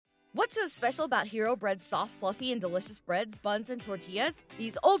What's so special about Hero Bread's soft, fluffy, and delicious breads, buns, and tortillas?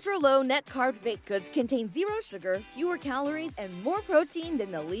 These ultra-low net-carb baked goods contain zero sugar, fewer calories, and more protein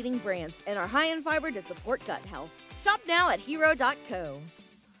than the leading brands, and are high in fiber to support gut health. Shop now at hero.co.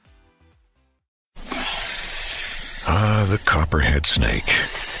 Ah, the copperhead snake.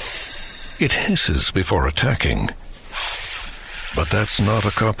 It hisses before attacking. But that's not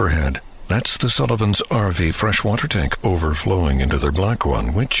a copperhead. That's the Sullivan's RV freshwater tank overflowing into their black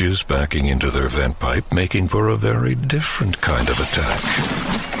one, which is backing into their vent pipe, making for a very different kind of attack.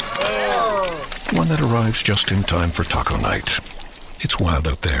 One that arrives just in time for taco night. It's wild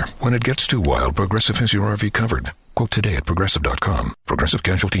out there. When it gets too wild, Progressive has your RV covered. Quote today at Progressive.com. Progressive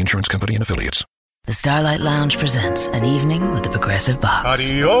Casualty Insurance Company and Affiliates. The Starlight Lounge presents An Evening with the Progressive Box.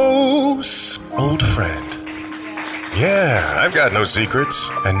 Adios, old friend. Yeah, I've got no secrets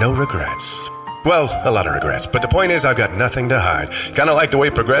and no regrets. Well, a lot of regrets, but the point is I've got nothing to hide. Kind of like the way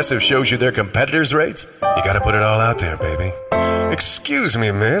Progressive shows you their competitors' rates. You gotta put it all out there, baby. Excuse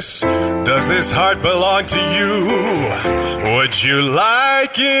me, miss. Does this heart belong to you? Would you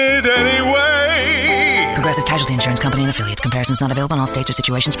like it anyway? Progressive Casualty Insurance Company and Affiliates. Comparisons not available in all states or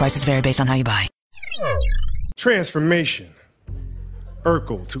situations. Prices vary based on how you buy. Transformation.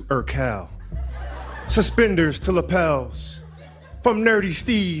 Urkel to Urkel. Suspenders to lapels. From Nerdy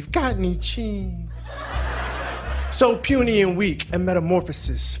Steve, got any cheese? So puny and weak, and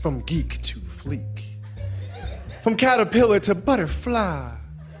metamorphosis from geek to fleek. From caterpillar to butterfly.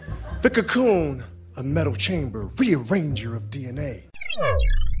 The cocoon, a metal chamber, rearranger of DNA.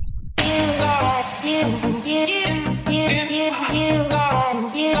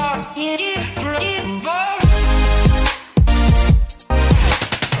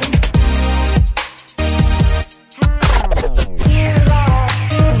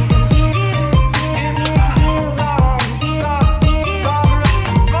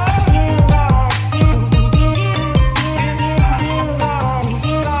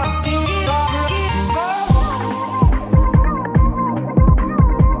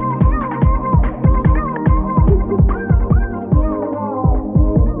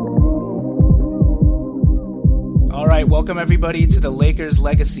 Welcome everybody to the Lakers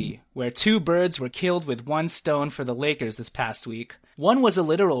legacy, where two birds were killed with one stone for the Lakers this past week. One was a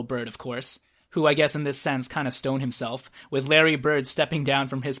literal bird, of course, who I guess in this sense kind of stoned himself, with Larry Bird stepping down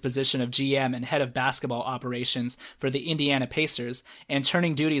from his position of GM and head of basketball operations for the Indiana Pacers and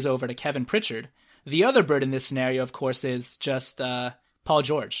turning duties over to Kevin Pritchard. The other bird in this scenario, of course, is just Paul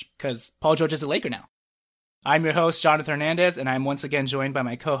George, because Paul George is a Laker now. I'm your host, Jonathan Hernandez, and I'm once again joined by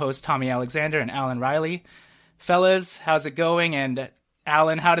my co-hosts Tommy Alexander and Alan Riley. Fellas, how's it going? And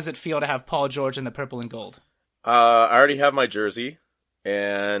Alan, how does it feel to have Paul George in the purple and gold? I already have my jersey,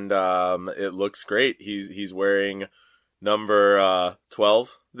 and it looks great. He's wearing number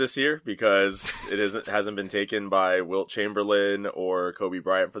 12 this year because it hasn't been taken by Wilt Chamberlain or Kobe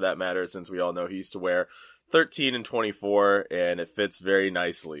Bryant for that matter, since we all know he used to wear 13 and 24, and it fits very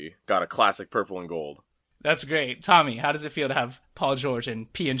nicely. Got a classic purple and gold. That's great. Tommy, how does it feel to have Paul George in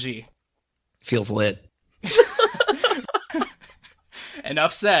P&G? Feels lit.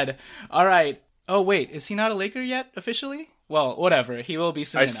 Enough said. All right. Oh, wait. Is he not a Laker yet, officially? Well, whatever. He will be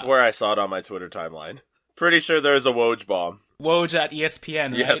soon enough. Swear I saw it on my Twitter timeline. Pretty sure there's a Woj bomb. Woj at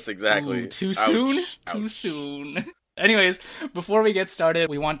ESPN, right? Yes, exactly. Ooh, too soon? Too soon. Anyways, before we get started,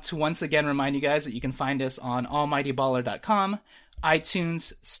 we want to once again remind you guys that you can find us on almightyballer.com,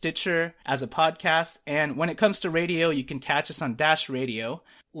 iTunes, Stitcher, as a podcast, and when it comes to radio, you can catch us on Dash Radio.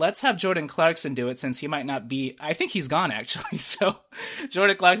 Let's have Jordan Clarkson do it since he might not be. I think he's gone actually. So,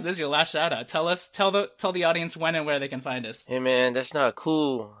 Jordan Clarkson, this is your last shout out. Tell the audience when and where they can find us. Hey man, that's not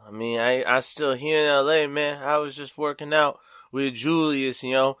cool. I mean, I still here in LA, man. I was just working out with Julius.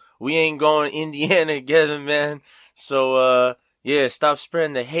 We ain't going to Indiana together, man. So yeah, stop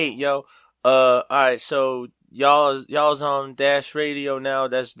spreading the hate, yo. All right, so y'all's on Dash Radio now.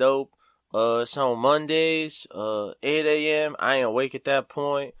 That's dope. It's on Mondays, 8 a.m. I ain't awake at that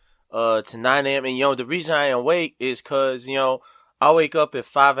point, to 9 a.m. And, the reason I ain't awake is cause, I wake up at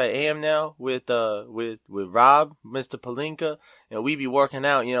 5 a.m. now with Rob, Mr. Palinka, and we be working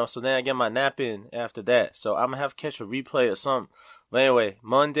out, so then I get my nap in after that. So I'm gonna have to catch a replay or something. But anyway,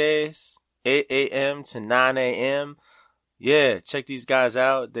 Mondays, 8 a.m. to 9 a.m. Yeah, check these guys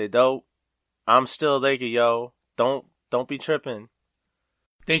out. They dope. I'm still a Laker, yo. Don't be tripping.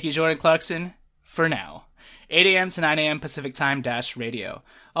 Thank you, Jordan Clarkson, for now. 8 a.m. to 9 a.m. Pacific Time Dash Radio.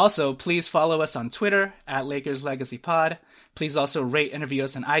 Also, please follow us on Twitter at Lakers Legacy Pod. Please also rate and review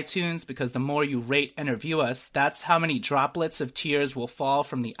us on iTunes, because the more you rate and review us, that's how many droplets of tears will fall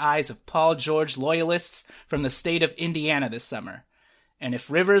from the eyes of Paul George loyalists from the state of Indiana this summer. And if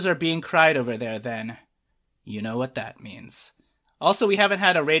rivers are being cried over there, then you know what that means. Also, we haven't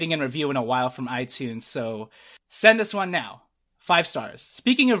had a rating and review in a while from iTunes, so send us one now. 5 stars.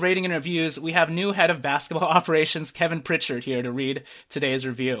 Speaking of rating and reviews, we have new head of basketball operations, Kevin Pritchard, here to read today's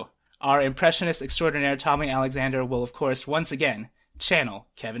review. Our impressionist extraordinaire, Tommy Alexander, will, of course, once again, channel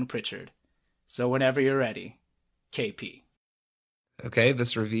Kevin Pritchard. So whenever you're ready, KP. Okay,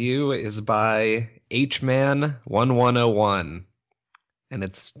 this review is by Hman1101, and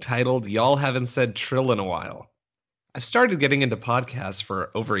it's titled, Y'all Haven't Said Trill in a While. I've started getting into podcasts for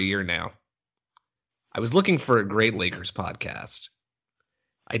over a year now. I was looking for a great Lakers podcast.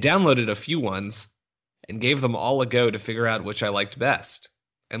 I downloaded a few ones and gave them all a go to figure out which I liked best.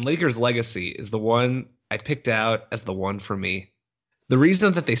 And Lakers Legacy is the one I picked out as the one for me. The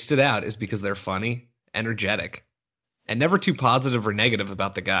reason that they stood out is because they're funny, energetic, and never too positive or negative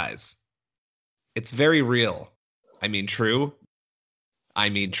about the guys. It's very real. I mean true. I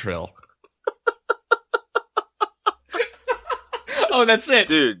mean trill. Oh, that's it.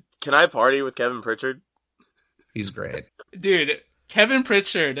 Dude, can I party with Kevin Pritchard? He's great. Dude, Kevin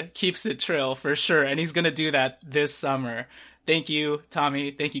Pritchard keeps it trill for sure, and he's going to do that this summer. Thank you,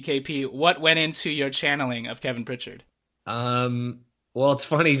 Tommy. Thank you, KP. What went into your channeling of Kevin Pritchard? Well, it's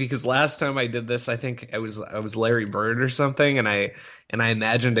funny because last time I did this, I think I was Larry Bird or something, and I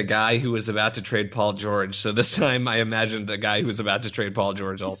imagined a guy who was about to trade Paul George. So this time I imagined a guy who was about to trade Paul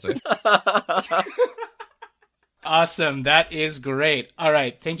George also. Awesome. That is great. All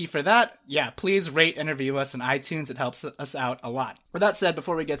right. Thank you for that. Yeah, please rate and review us on iTunes. It helps us out a lot. With that said,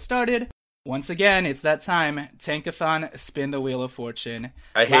 before we get started, once again, it's that time. Tankathon, spin the wheel of fortune.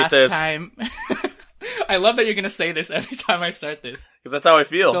 I hate this. I love that you're going to say this every time I start this. Because that's how I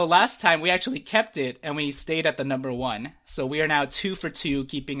feel. So last time we actually kept it and we stayed at the number 1. So we are now 2 for 2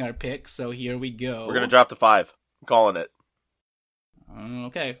 keeping our pick. So here we go. We're going to drop to 5. I'm calling it.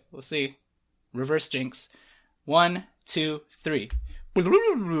 Okay. We'll see. Reverse jinx. 1, 2, 3. With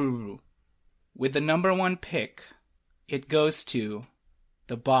the number 1 pick, it goes to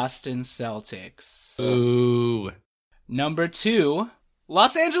the Boston Celtics. Ooh. Number 2,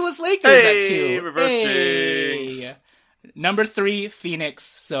 Los Angeles Lakers at 2. Reverse jinx. Number 3, Phoenix.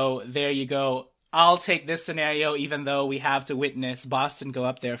 So there you go. I'll take this scenario, even though we have to witness Boston go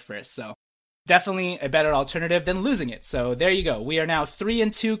up there first. So definitely a better alternative than losing it. So there you go. We are now 3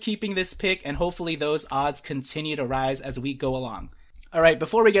 and 2 keeping this pick, and hopefully those odds continue to rise as we go along. All right,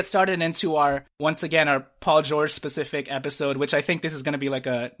 before we get started into our Paul George specific episode, which I think this is going to be like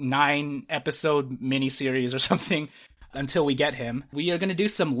a 9-episode miniseries or something until we get him, we are going to do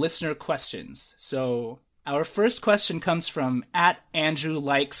some listener questions. So our first question comes from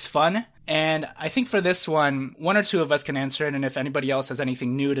 @AndrewLikesFun. And I think for this one or two of us can answer it, and if anybody else has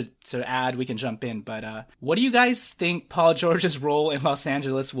anything new to add, we can jump in. But what do you guys think Paul George's role in Los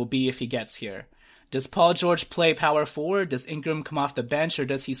Angeles will be if he gets here? Does Paul George play power forward? Does Ingram come off the bench, or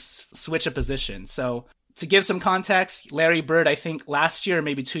does he switch a position? So to give some context, Larry Bird, I think last year,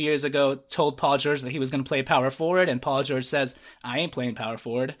 maybe 2 years ago, told Paul George that he was going to play power forward, and Paul George says, I ain't playing power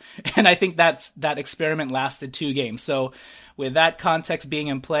forward. And I think that experiment lasted 2 games. So with that context being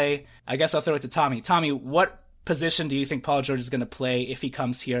in play, I guess I'll throw it to Tommy. Tommy, what position do you think Paul George is going to play if he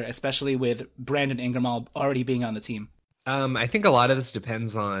comes here, especially with Brandon Ingram already being on the team? I think a lot of this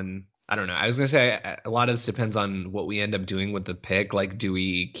depends on, I don't know. I was going to say a lot of this depends on what we end up doing with the pick. Like, do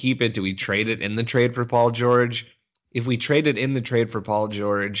we keep it? Do we trade it in the trade for Paul George? If we trade it in the trade for Paul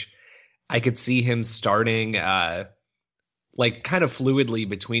George, I could see him starting like kind of fluidly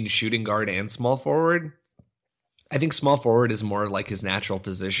between shooting guard and small forward. I think small forward is more like his natural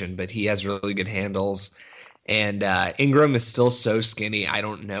position, but he has really good handles. And Ingram is still so skinny. I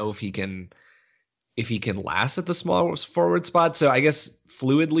don't know if he can last at the small forward spot. So I guess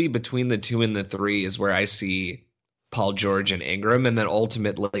fluidly between the 2 and the 3 is where I see Paul George and Ingram. And then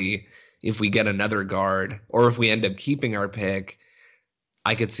ultimately, if we get another guard, or if we end up keeping our pick,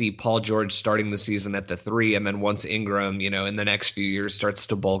 I could see Paul George starting the season at the 3, and then once Ingram, in the next few years starts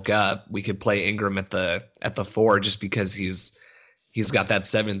to bulk up, we could play Ingram at the 4, just because he's got that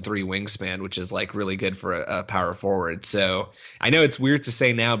 7'3" wingspan, which is like really good for a power forward. So I know it's weird to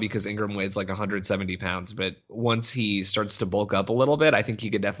say now because Ingram weighs like 170 pounds, but once he starts to bulk up a little bit, I think he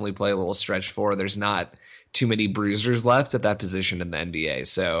could definitely play a little stretch 4. There's not too many bruisers left at that position in the NBA.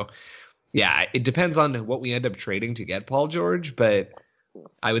 So yeah, it depends on what we end up trading to get Paul George, but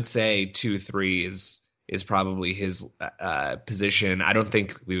I would say 2-3 is probably his position. I don't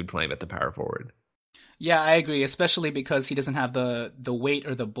think we would play him at the power forward. Yeah, I agree, especially because he doesn't have the weight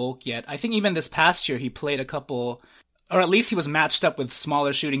or the bulk yet. I think even this past year he played a couple Or at least he was matched up with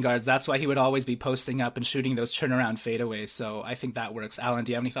smaller shooting guards. That's why he would always be posting up and shooting those turnaround fadeaways. So I think that works. Alan,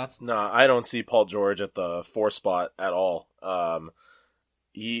 do you have any thoughts? No, I don't see Paul George at the 4 spot at all.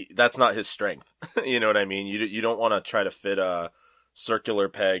 That's not his strength. You know what I mean? You don't want to try to fit a circular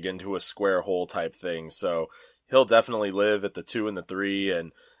peg into a square hole type thing. So he'll definitely live at the 2 and the 3.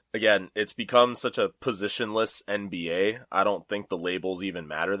 And again, it's become such a positionless NBA. I don't think the labels even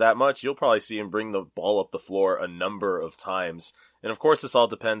matter that much. You'll probably see him bring the ball up the floor a number of times. And of course, this all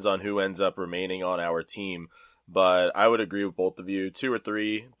depends on who ends up remaining on our team. But I would agree with both of you. 2 or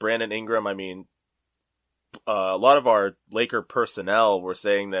 3. Brandon Ingram, I mean, a lot of our Laker personnel were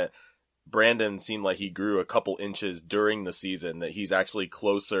saying that Brandon seemed like he grew a couple inches during the season, that he's actually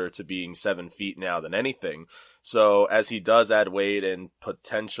closer to being 7 feet now than anything. So as he does add weight and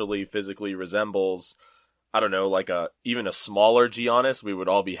potentially physically resembles, I don't know, like even a smaller Giannis, we would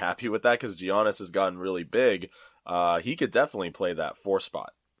all be happy with that because Giannis has gotten really big. He could definitely play that 4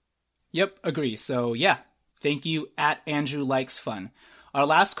 spot. Yep, agree. So yeah, thank you at Andrew Likes Fun. Our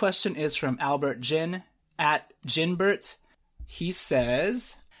last question is from Albert Jin at Jinbert. He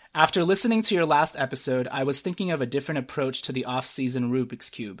says, after listening to your last episode, I was thinking of a different approach to the off-season Rubik's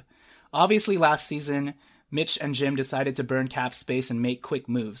Cube. Obviously, last season, Mitch and Jim decided to burn cap space and make quick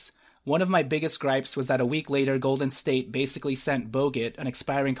moves. One of my biggest gripes was that a week later, Golden State basically sent Bogut, an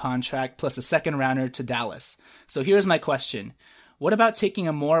expiring contract, plus a second rounder to Dallas. So here's my question. What about taking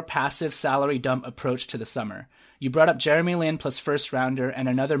a more passive salary dump approach to the summer? You brought up Jeremy Lin plus first rounder, and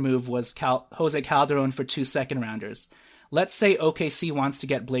another move was Jose Calderon for 2 second rounders. Let's say OKC wants to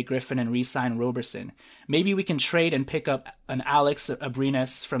get Blake Griffin and re-sign Roberson. Maybe we can trade and pick up an Alex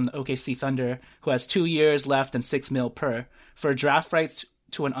Abrinas from the OKC Thunder, who has 2 years left and $6 million per, for draft rights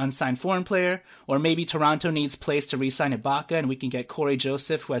to an unsigned foreign player. Or maybe Toronto needs place to re-sign Ibaka, and we can get Corey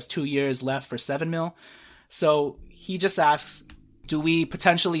Joseph, who has 2 years left, for $7 million. So he just asks, do we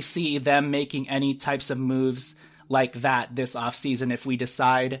potentially see them making any types of moves like that this offseason if we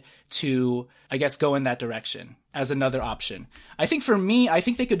decide to, I guess, go in that direction as another option? I think for me, I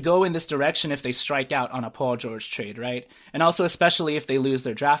think they could go in this direction if they strike out on a Paul George trade, right? And also especially if they lose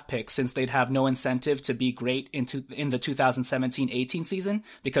their draft pick, since they'd have no incentive to be great in the 2017-18 season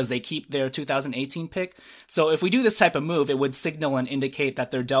because they keep their 2018 pick. So if we do this type of move, it would signal and indicate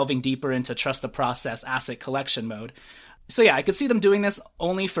that they're delving deeper into trust the process asset collection mode. So yeah, I could see them doing this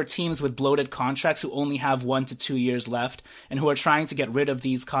only for teams with bloated contracts who only have 1 to 2 years left and who are trying to get rid of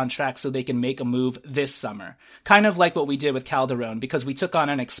these contracts so they can make a move this summer. Kind of like what we did with Calderon, because we took on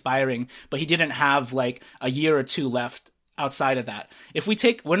an expiring, but he didn't have like a year or 2 left outside of that.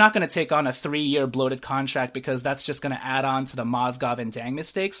 We're not going to take on a 3-year bloated contract because that's just going to add on to the Mozgov and Dang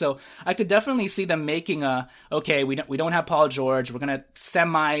mistake. So I could definitely see them making we don't have Paul George. We're going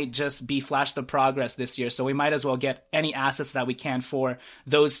to just be flash the progress this year. So we might as well get any assets that we can for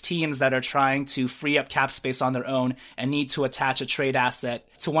those teams that are trying to free up cap space on their own and need to attach a trade asset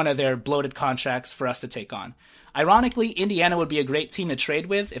to one of their bloated contracts for us to take on. Ironically, Indiana would be a great team to trade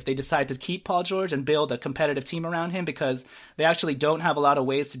with if they decide to keep Paul George and build a competitive team around him, because they actually don't have a lot of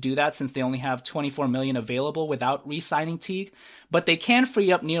ways to do that since they only have $24 million available without re-signing Teague. But they can free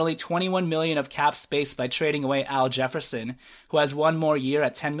up nearly $21 million of cap space by trading away Al Jefferson, who has 1 more year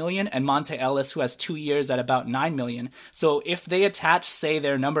at $10 million, and Monte Ellis, who has 2 years at about $9 million. So if they attach, say,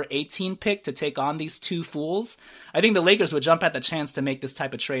 their number 18 pick to take on these 2 fools, I think the Lakers would jump at the chance to make this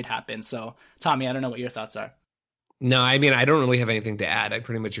type of trade happen. So, Tommy, I don't know what your thoughts are. No, I mean, I don't really have anything to add. I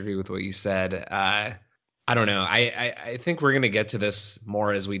pretty much agree with what you said. I don't know. I think we're going to get to this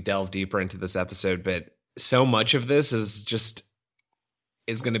more as we delve deeper into this episode, but so much of this is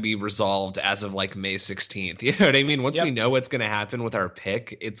going to be resolved as of like May 16th. You know what I mean? Once we know what's going to happen with our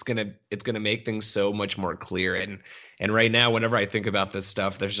pick, it's going to make things so much more clear. And right now, whenever I think about this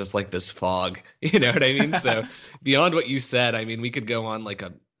stuff, there's just like this fog, you know what I mean? So beyond what you said, I mean, we could go on like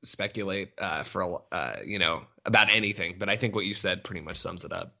speculate for about anything, but I think what you said pretty much sums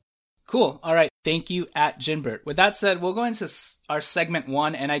it up. Cool. All right. Thank you at Jinbert. With that said, we'll go into our segment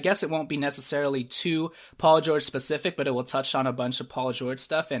 1, and I guess it won't be necessarily too Paul George specific, but it will touch on a bunch of Paul George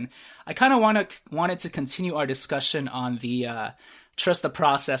stuff. And I kind of wanted to continue our discussion on the trust the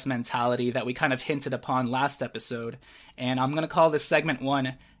process mentality that we kind of hinted upon last episode. And I'm going to call this segment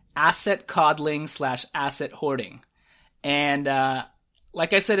 1 asset coddling / asset hoarding. And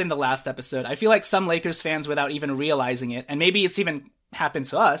like I said in the last episode, I feel like some Lakers fans, without even realizing it, and maybe it's even happened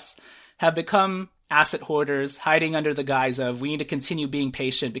to us, have become asset hoarders, hiding under the guise of we need to continue being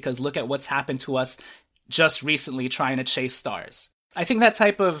patient because look at what's happened to us just recently trying to chase stars. I think that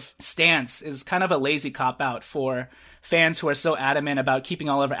type of stance is kind of a lazy cop-out for fans who are so adamant about keeping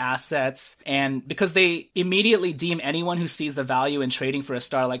all of our assets, and because they immediately deem anyone who sees the value in trading for a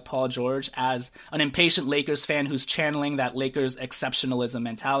star like Paul George as an impatient Lakers fan who's channeling that Lakers exceptionalism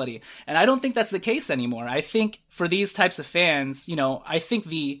mentality. And I don't think that's the case anymore. I think for these types of fans, I think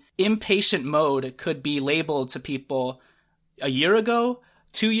the impatient mode could be labeled to people a year ago,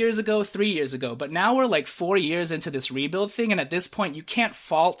 2 years ago, 3 years ago. But now we're like 4 years into this rebuild thing. And at this point, you can't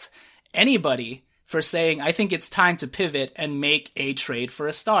fault anybody for saying, I think it's time to pivot and make a trade for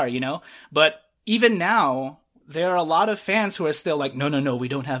a star, But even now, there are a lot of fans who are still like, no, we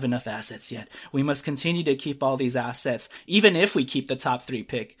don't have enough assets yet. We must continue to keep all these assets, even if we keep the top 3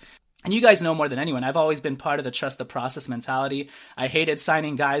 pick. And you guys know more than anyone, I've always been part of the trust the process mentality. I hated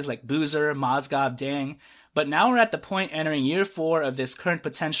signing guys like Boozer, Mozgov, Dang. But now we're at the point entering year 4 of this current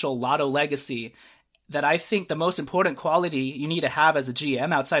potential lotto legacy that I think the most important quality you need to have as a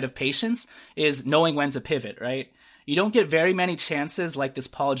GM outside of patience is knowing when to pivot, right? You don't get very many chances like this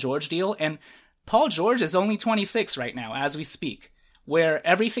Paul George deal. And Paul George is only 26 right now as we speak, where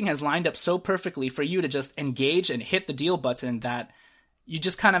everything has lined up so perfectly for you to just engage and hit the deal button that you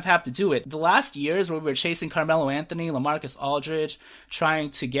just kind of have to do it. The last years where we were chasing Carmelo Anthony, LaMarcus Aldridge,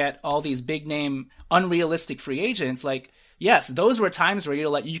 trying to get all these big name, unrealistic free agents, like, yes, those were times where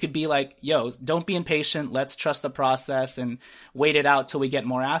you could be like, yo, don't be impatient. Let's trust the process and wait it out till we get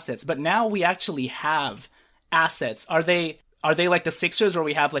more assets. But now we actually have assets. Are they like the Sixers where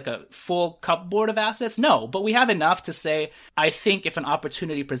we have like a full cupboard of assets? No, but we have enough to say, I think if an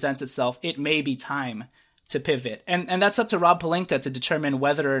opportunity presents itself, it may be time to pivot. And that's up to Rob Pelinka to determine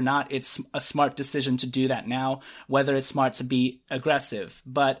whether or not it's a smart decision to do that now, whether it's smart to be aggressive.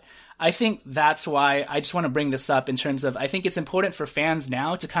 But I think that's why I just want to bring this up in terms of, I think it's important for fans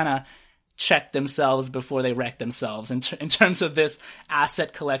now to kind of check themselves before they wreck themselves in terms of this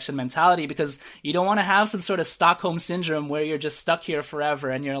asset collection mentality, because you don't want to have some sort of Stockholm syndrome where you're just stuck here forever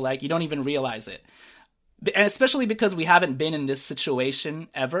and you're like, you don't even realize it. And especially because we haven't been in this situation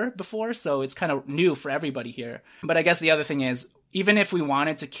ever before, so it's kind of new for everybody here. But I guess the other thing is, even if we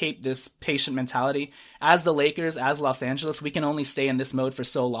wanted to keep this patient mentality, as the Lakers, as Los Angeles, we can only stay in this mode for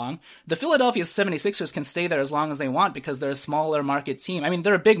so long. The Philadelphia 76ers can stay there as long as they want because they're a smaller market team. I mean,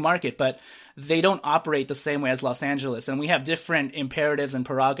 they're a big market, but they don't operate the same way as Los Angeles, and we have different imperatives and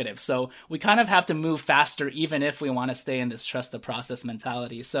prerogatives. So we kind of have to move faster even if we want to stay in this trust the process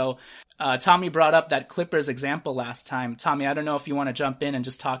mentality. So Tommy brought up that Clippers example last time. Tommy, I don't know if you want to jump in and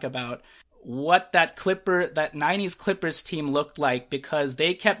just talk about what that 90s Clippers team looked like, because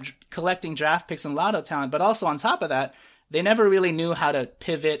they kept collecting draft picks and lotto talent, but also on top of that, they never really knew how to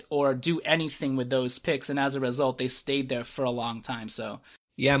pivot or do anything with those picks, and as a result, they stayed there for a long time. So,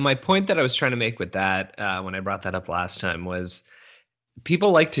 yeah, my point that I was trying to make with that when I brought that up last time was people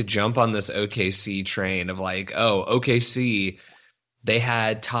like to jump on this OKC train of like, oh, OKC, they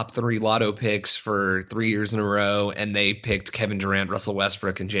had top 3 lotto picks for 3 years in a row, and they picked Kevin Durant, Russell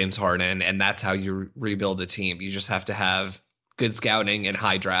Westbrook, and James Harden, and that's how you rebuild a team. You just have to have good scouting and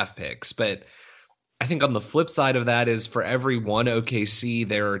high draft picks. But I think on the flip side of that is for every one OKC,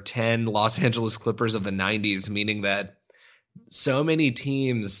 there are 10 Los Angeles Clippers of the 90s, meaning that so many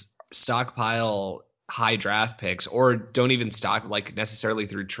teams stockpile high draft picks, or don't even stock like necessarily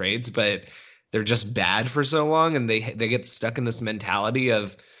through trades, but they're just bad for so long, and they get stuck in this mentality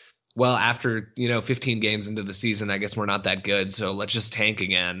of, well, after 15 games into the season, I guess we're not that good, so let's just tank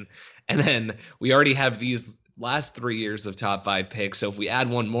again. And then we already have these last 3 years of top 5 picks, so if we add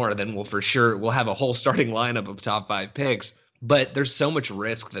one more, then we'll have a whole starting lineup of top 5 picks. But there's so much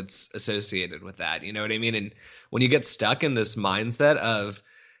risk that's associated with that, you know what I mean? And when you get stuck in this mindset of,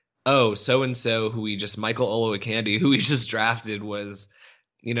 oh, so-and-so Michael Olowokandi, who we just drafted was,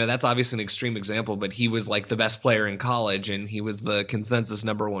 that's obviously an extreme example, but he was like the best player in college, and he was the consensus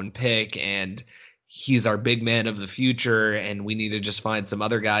number 1 pick, and he's our big man of the future, and we need to just find some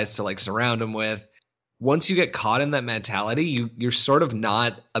other guys to like surround him with. Once you get caught in that mentality, you're sort of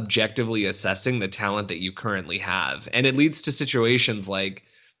not objectively assessing the talent that you currently have. And it leads to situations like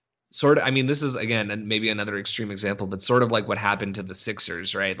this is, again, maybe another extreme example, but sort of like what happened to the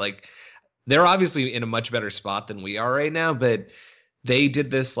Sixers, right? Like, they're obviously in a much better spot than we are right now, but they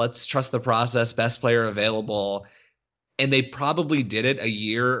did this, let's trust the process, best player available. And they probably did it a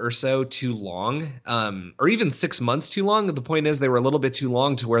year or so too long, or even 6 months too long. The point is they were a little bit too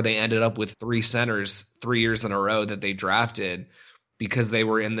long to where they ended up with 3 centers 3 years in a row that they drafted, because they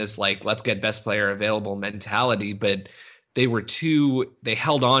were in this like, let's get best player available mentality. But they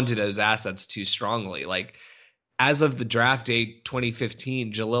held on to those assets too strongly. Like, as of the draft date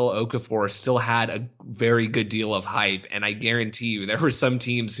 2015, Jahlil Okafor still had a very good deal of hype. And I guarantee you there were some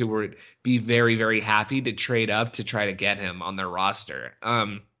teams who would be very, very happy to trade up to try to get him on their roster.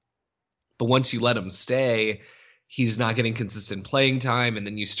 But once you let him stay, he's not getting consistent playing time. And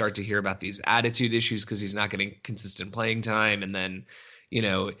then you start to hear about these attitude issues because he's not getting consistent playing time. And then,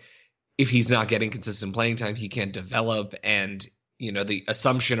 if he's not getting consistent playing time, he can't develop. And the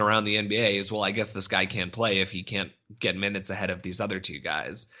assumption around the NBA is, well, I guess this guy can't play if he can't get minutes ahead of these other two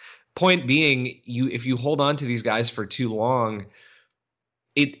guys. Point being, if you hold on to these guys for too long,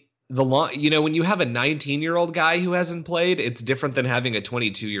 when you have a 19-year-old guy who hasn't played, it's different than having a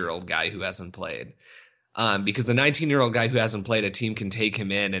 22-year-old guy who hasn't played. Because a 19-year-old guy who hasn't played, a team can take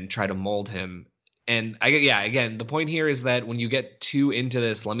him in and try to mold him. And again, the point here is that when you get too into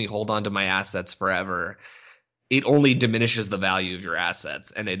this, let me hold on to my assets forever, it only diminishes the value of your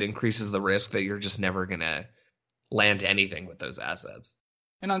assets, and it increases the risk that you're just never going to land anything with those assets.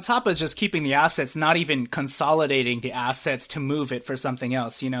 And on top of just keeping the assets, not even consolidating the assets to move it for something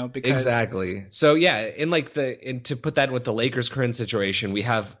else, because exactly. So yeah, to put that with the Lakers' current situation, we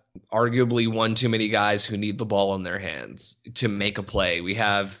have arguably one too many guys who need the ball in their hands to make a play. We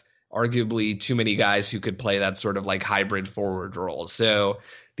have arguably too many guys who could play that sort of like hybrid forward role. So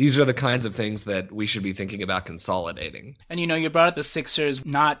these are the kinds of things that we should be thinking about consolidating. And you brought up the Sixers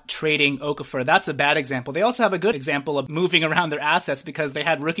not trading Okafor. That's a bad example. They also have a good example of moving around their assets because they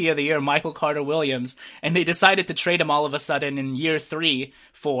had Rookie of the Year Michael Carter-Williams, and they decided to trade him all of a sudden in year 3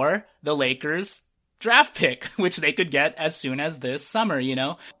 for the Lakers draft pick, which they could get as soon as this summer,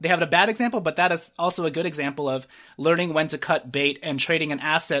 They have a bad example, but that is also a good example of learning when to cut bait and trading an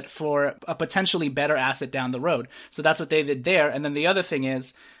asset for a potentially better asset down the road. So that's what they did there. And then the other thing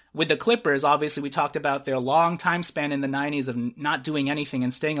is, with the Clippers, obviously we talked about their long time span in the 90s of not doing anything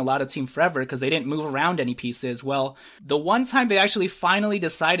and staying a lot of team forever because they didn't move around any pieces. Well, the one time they actually finally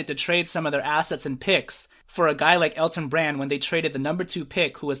decided to trade some of their assets and picks for a guy like Elton Brand, when they traded the number 2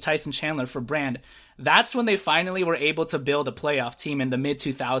 pick, who was Tyson Chandler, for Brand, that's when they finally were able to build a playoff team in the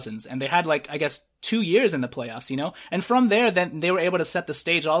mid-2000s. And they had 2 years in the playoffs, And from there, then they were able to set the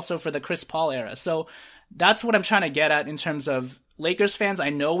stage also for the Chris Paul era. So that's what I'm trying to get at in terms of Lakers fans. I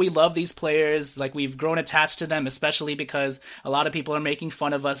know we love these players, we've grown attached to them, especially because a lot of people are making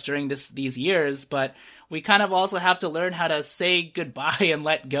fun of us during these years, but we kind of also have to learn how to say goodbye and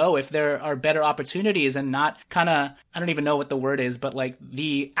let go if there are better opportunities and not I don't even know what the word is, but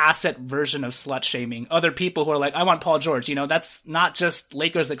the asset version of slut shaming other people who are I want Paul George, that's not just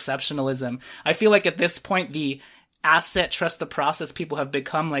Lakers exceptionalism. I feel like at this point, the asset trust the process people have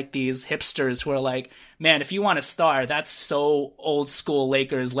become these hipsters who are man, if you want a star, that's so old school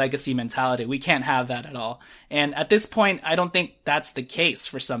Lakers legacy mentality. We can't have that at all. And at this point, I don't think that's the case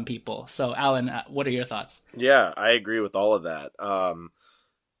for some people. So Alan, what are your thoughts? Yeah, I agree with all of that.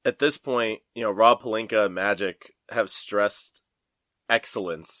 At this point, Rob Pelinka and Magic have stressed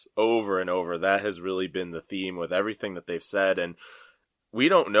excellence over and over. That has really been the theme with everything that they've said. And we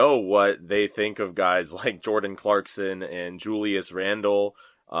don't know what they think of guys like Jordan Clarkson and Julius Randle,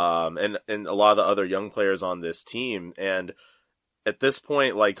 and a lot of the other young players on this team. And at this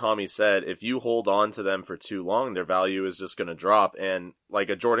point, like Tommy said, if you hold on to them for too long, their value is just going to drop. And like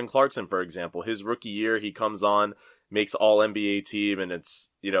a Jordan Clarkson, for example, his rookie year, he comes on, makes all NBA team, and it's,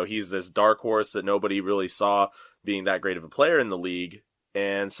 he's this dark horse that nobody really saw being that great of a player in the league.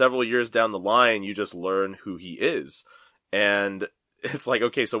 And several years down the line, you just learn who he is. And it's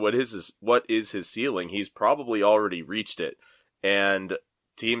okay, so what is his ceiling? He's probably already reached it. And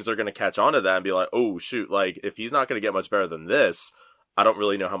teams are going to catch on to that and be like, oh, shoot, if he's not going to get much better than this, I don't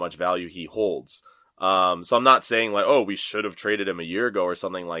really know how much value he holds. So I'm not saying oh, we should have traded him a year ago or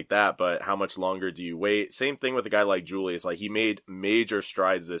something like that, but how much longer do you wait? Same thing with a guy like Julius. He made major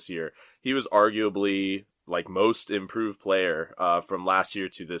strides this year. He was arguably most improved player from last year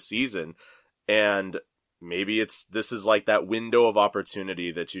to this season. And maybe this is that window of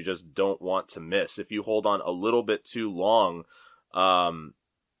opportunity that you just don't want to miss. If you hold on a little bit too long,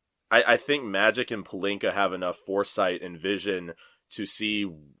 I think Magic and Pelinka have enough foresight and vision to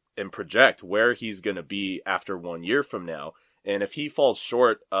see and project where he's going to be after 1 year from now. And if he falls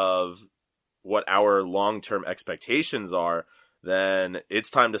short of what our long-term expectations are, then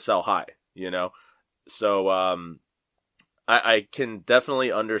it's time to sell high, So, I can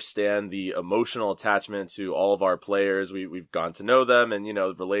definitely understand the emotional attachment to all of our players. We've gotten to know them, and,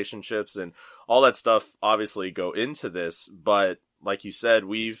 relationships and all that stuff obviously go into this. But like you said,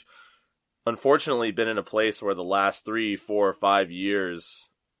 we've unfortunately been in a place where the last 3, 4, 5 years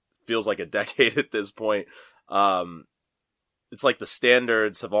feels like a decade at this point. It's the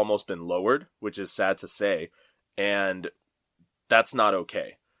standards have almost been lowered, which is sad to say. And that's not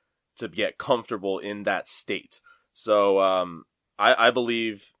okay to get comfortable in that state. So I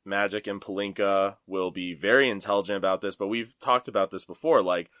believe Magic and Pelinka will be very intelligent about this, but we've talked about this before.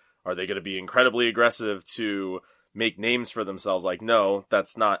 Like, are they going to be incredibly aggressive to make names for themselves? Like, no,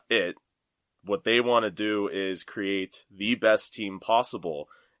 that's not it. What they want to do is create the best team possible.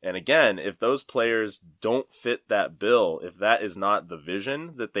 And again, if those players don't fit that bill, if that is not the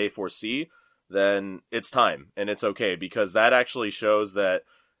vision that they foresee, then it's time and it's okay, because that actually shows that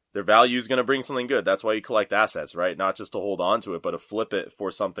their value is going to bring something good. That's why you collect assets, right? Not just to hold on to it, but to flip it for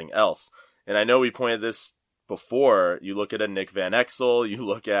something else. And I know we pointed this before. You look at a Nick Van Exel, you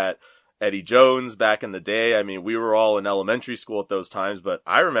look at Eddie Jones back in the day. I mean, we were all in elementary school at those times, but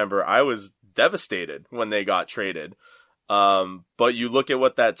I remember I was devastated when they got traded. But you look at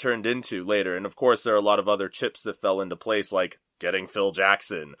what that turned into later. And of course, there are a lot of other chips that fell into place, like getting Phil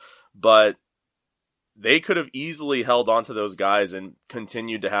Jackson. But they could have easily held on to those guys and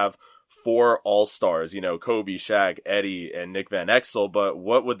continued to have 4 all-stars, you know, Kobe, Shaq, Eddie, and Nick Van Exel. But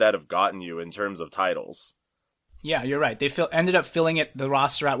what would that have gotten you in terms of titles? Yeah, you're right. They ended up filling the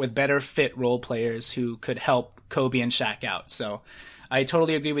roster out with better fit role players who could help Kobe and Shaq out. So I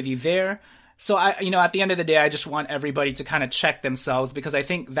totally agree with you there. So at the end of the day, I just want everybody to kind of check themselves, because I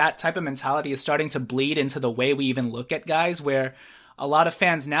think that type of mentality is starting to bleed into the way we even look at guys, where a lot of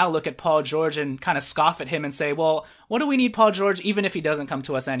fans now look at Paul George and kind of scoff at him and say, well, what do we need Paul George, even if he doesn't come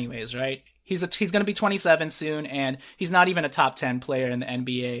to us anyways, right? He's going to be 27 soon, and he's not even a top 10 player in the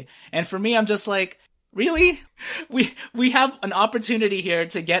NBA. And for me, I'm just like, really? We have an opportunity here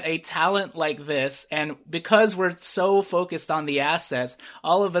to get a talent like this, and because we're so focused on the assets,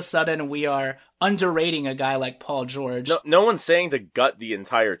 all of a sudden we are underrating a guy like Paul George. No one's saying to gut the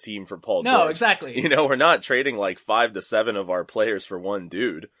entire team for Paul George. No, exactly. You know, we're not trading like 5 to 7 of our players for one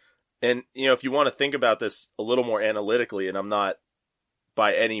dude. And, you know, if you want to think about this a little more analytically, and I'm not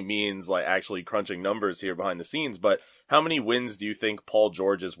by any means like actually crunching numbers here behind the scenes, but how many wins do you think Paul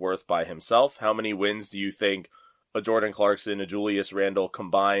George is worth by himself? How many wins do you think a Jordan Clarkson, a Julius Randle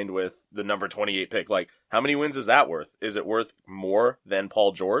combined with the number 28 pick, like how many wins is that worth? Is it worth more than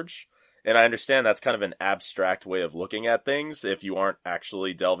Paul George? And I understand that's kind of an abstract way of looking at things if you aren't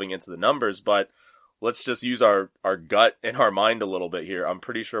actually delving into the numbers, but let's just use our gut and our mind a little bit here. I'm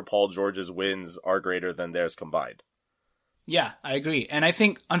pretty sure Paul George's wins are greater than theirs combined. Yeah, I agree. And I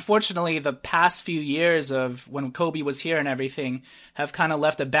think, unfortunately, the past few years of when Kobe was here and everything have kind of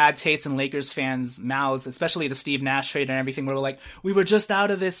left a bad taste in Lakers fans' mouths, especially the Steve Nash trade and everything, where we're like, we were just out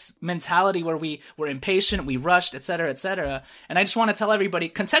of this mentality where we were impatient, we rushed, et cetera, et cetera. And I just want to tell everybody,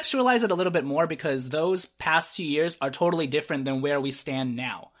 contextualize it a little bit more, because those past few years are totally different than where we stand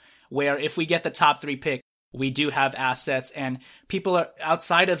now, where if we get the top 3 pick, we do have assets, and people are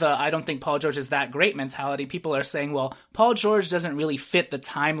outside of the I don't think Paul George is that great mentality. People are saying, well, Paul George doesn't really fit the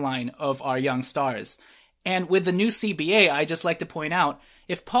timeline of our young stars. And with the new CBA, I just like to point out,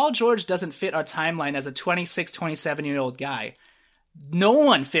 if Paul George doesn't fit our timeline as a 26, 27-year-old guy, no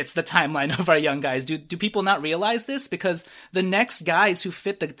one fits the timeline of our young guys. Do people not realize this? Because the next guys who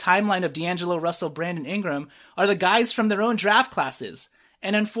fit the timeline of D'Angelo Russell, Brandon Ingram are the guys from their own draft classes.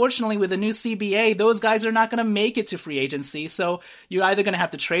 And unfortunately, with the new CBA, those guys are not going to make it to free agency. So you're either going to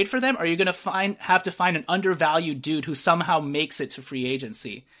have to trade for them, or you're going to have to find an undervalued dude who somehow makes it to free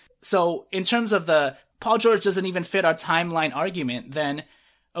agency. So in terms of the Paul George doesn't even fit our timeline argument, then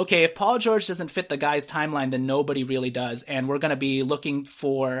okay, if Paul George doesn't fit the guy's timeline, then nobody really does. And we're going to be looking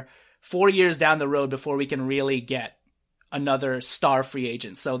for 4 years down the road before we can really get another star free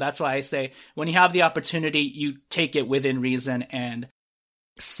agent. So that's why I say when you have the opportunity, you take it within reason. And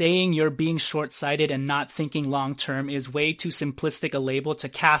saying you're being short-sighted and not thinking long-term is way too simplistic a label to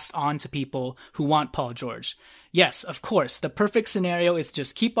cast on to people who want Paul George. Yes, of course, the perfect scenario is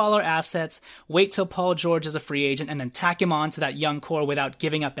just keep all our assets, wait till Paul George is a free agent, and then tack him on to that young core without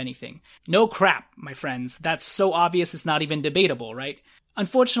giving up anything. No crap, my friends. That's so obvious it's not even debatable, right?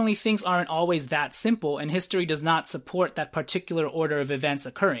 Unfortunately, things aren't always that simple, and history does not support that particular order of events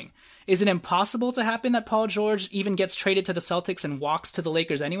occurring. Is it impossible to happen that Paul George even gets traded to the Celtics and walks to the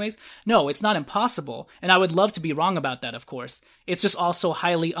Lakers anyways? No, it's not impossible, and I would love to be wrong about that, of course. It's just also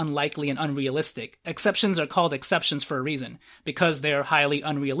highly unlikely and unrealistic. Exceptions are called exceptions for a reason, because they're highly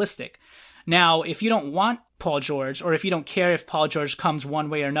unrealistic. Now, if you don't want Paul George, or if you don't care if Paul George comes one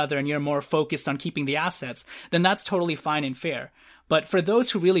way or another and you're more focused on keeping the assets, then that's totally fine and fair. But for those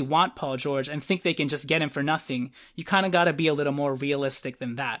who really want Paul George and think they can just get him for nothing, you kind of got to be a little more realistic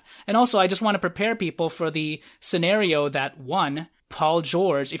than that. And also, I just want to prepare people for the scenario that, one, Paul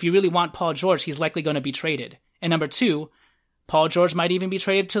George, if you really want Paul George, he's likely going to be traded. And number two, Paul George might even be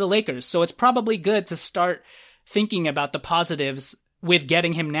traded to the Lakers. So it's probably good to start thinking about the positives with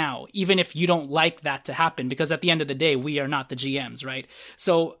getting him now, even if you don't like that to happen, because at the end of the day, we are not the GMs, right?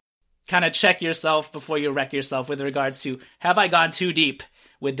 So kind of check yourself before you wreck yourself with regards to, have I gone too deep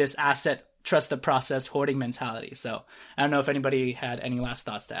with this asset, trust the process, hoarding mentality? So I don't know if anybody had any last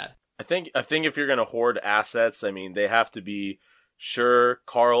thoughts to add. I think if you're going to hoard assets, I mean, they have to be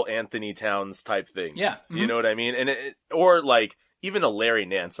Carl Anthony Towns type things. Yeah. Mm-hmm. You know what I mean? And or like even a Larry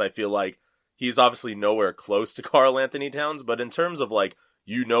Nance, I feel like he's obviously nowhere close to Carl Anthony Towns, but in terms of like,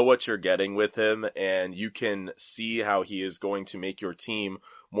 you know what you're getting with him and you can see how he is going to make your team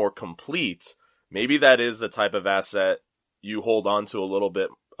more complete. Maybe that is the type of asset you hold on to a little bit,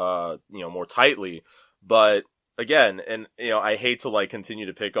 more tightly. But again, and I hate to like continue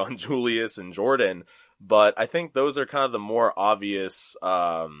to pick on Julius and Jordan, but I think those are kind of the more obvious,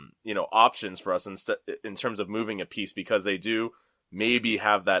 options for us in terms of moving a piece, because they do maybe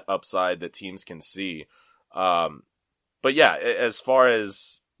have that upside that teams can see. But yeah, as far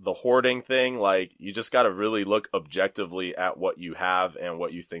as the hoarding thing, like, you just got to really look objectively at what you have and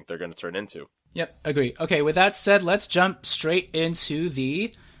what you think they're going to turn into. Yep, agree. Okay, with that said, let's jump straight into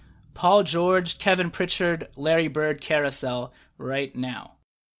the Paul George, Kevin Pritchard, Larry Bird carousel right now.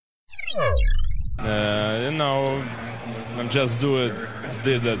 I'm just did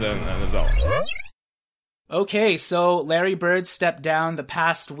it and that's all. Okay, so Larry Bird stepped down the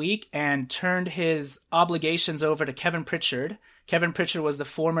past week and turned his obligations over to Kevin Pritchard. Kevin Pritchard was the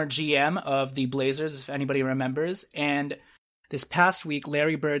former GM of the Blazers, if anybody remembers, and this past week,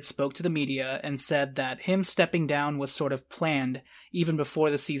 Larry Bird spoke to the media and said that him stepping down was sort of planned even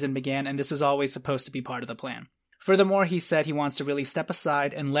before the season began, and this was always supposed to be part of the plan. Furthermore, he said he wants to really step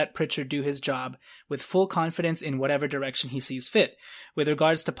aside and let Pritchard do his job with full confidence in whatever direction he sees fit. With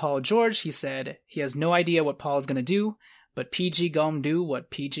regards to Paul George, he said he has no idea what Paul is going to do, but PG gon' do what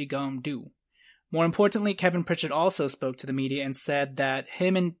PG gon' do. More importantly, Kevin Pritchard also spoke to the media and said that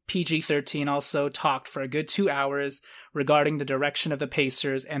him and PG13 also talked for a good 2 hours regarding the direction of the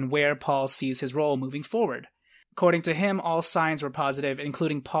Pacers and where Paul sees his role moving forward. According to him, all signs were positive,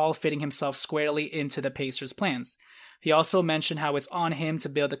 including Paul fitting himself squarely into the Pacers' plans. He also mentioned how it's on him to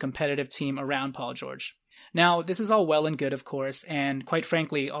build a competitive team around Paul George. Now, this is all well and good, of course, and quite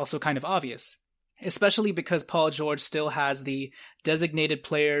frankly, also kind of obvious, especially because Paul George still has the designated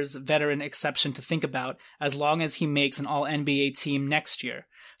players veteran exception to think about as long as he makes an all-NBA team next year.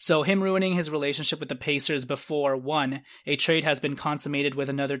 So him ruining his relationship with the Pacers before, 1, a trade has been consummated with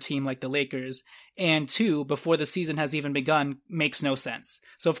another team like the Lakers, and 2, before the season has even begun, makes no sense.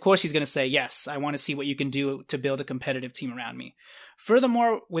 So of course he's going to say, yes, I want to see what you can do to build a competitive team around me.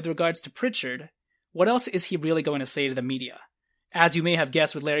 Furthermore, with regards to Pritchard, what else is he really going to say to the media? As you may have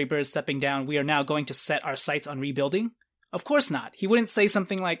guessed, with Larry Bird stepping down, we are now going to set our sights on rebuilding? Of course not. He wouldn't say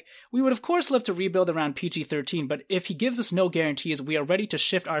something like, we would of course love to rebuild around PG13, but if he gives us no guarantees, we are ready to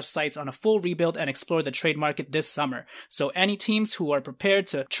shift our sights on a full rebuild and explore the trade market this summer. So any teams who are prepared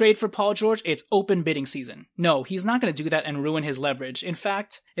to trade for Paul George, it's open bidding season. No, he's not going to do that and ruin his leverage. In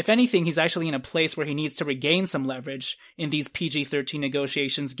fact, if anything, he's actually in a place where he needs to regain some leverage in these PG13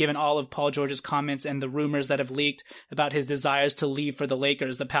 negotiations, given all of Paul George's comments and the rumors that have leaked about his desires to leave for the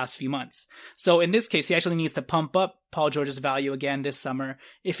Lakers the past few months. So in this case, he actually needs to pump up Paul George's value again this summer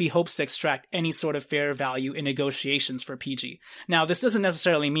if he hopes to extract any sort of fair value in negotiations for PG. Now, this doesn't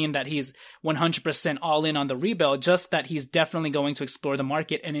necessarily mean that he's 100% all in on the rebuild, just that he's definitely going to explore the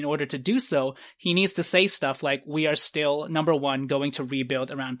market, and in order to do so, he needs to say stuff like, we are still, number one, going to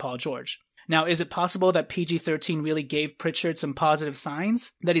rebuild around Paul George. Now, is it possible that PG13 really gave Pritchard some positive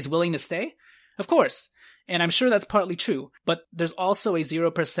signs that he's willing to stay? Of course. And I'm sure that's partly true, but there's also a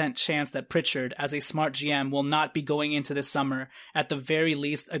 0% chance that Pritchard, as a smart GM, will not be going into this summer, at the very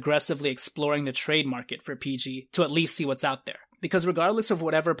least, aggressively exploring the trade market for PG to at least see what's out there. Because regardless of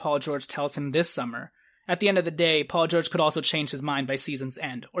whatever Paul George tells him this summer, at the end of the day, Paul George could also change his mind by season's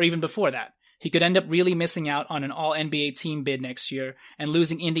end, or even before that. He could end up really missing out on an all-NBA team bid next year and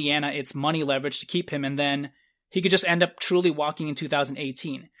losing Indiana its money leverage to keep him, and then he could just end up truly walking in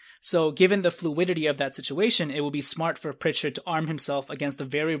 2018. So given the fluidity of that situation, it will be smart for Pritchard to arm himself against the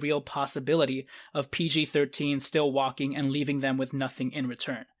very real possibility of PG13 still walking and leaving them with nothing in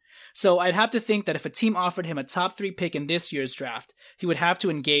return. So I'd have to think that if a team offered him a top 3 pick in this year's draft, he would have to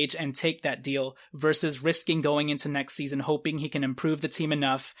engage and take that deal versus risking going into next season hoping he can improve the team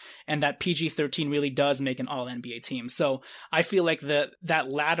enough and that PG13 really does make an all-NBA team. So I feel like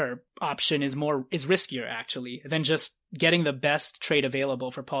that latter option is riskier actually than just getting the best trade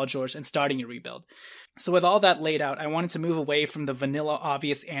available for Paul George and starting a rebuild. So with all that laid out, I wanted to move away from the vanilla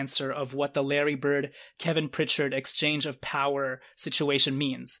obvious answer of what the Larry Bird, Kevin Pritchard exchange of power situation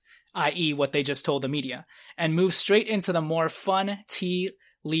means. i.e. what they just told the media, and move straight into the more fun tea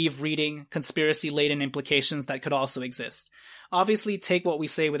leave reading, conspiracy-laden implications that could also exist. Obviously, take what we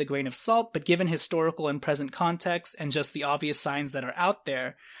say with a grain of salt, but given historical and present context and just the obvious signs that are out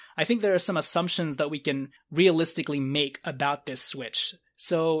there, I think there are some assumptions that we can realistically make about this switch.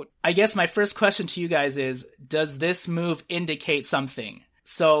 So I guess my first question to you guys is, does this move indicate something?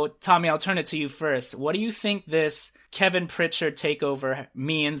 So Tommy, I'll turn it to you first. What do you think this Kevin Pritchard takeover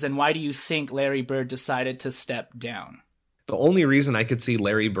means, and why do you think Larry Bird decided to step down? The only reason I could see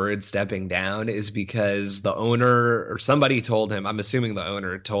Larry Bird stepping down is because the owner or somebody told him, I'm assuming the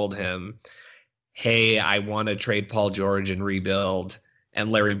owner told him, hey, I want to trade Paul George and rebuild.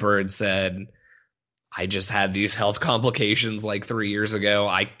 And Larry Bird said, I just had these health complications like 3 years ago.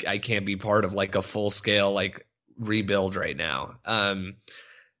 I can't be part of like a full scale like rebuild right now.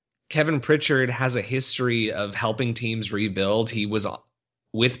 Kevin Pritchard has a history of helping teams rebuild. He was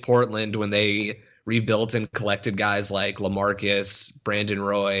with Portland when they rebuilt and collected guys like LaMarcus, Brandon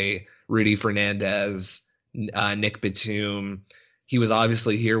Roy, Rudy Fernandez, Nick Batum. He was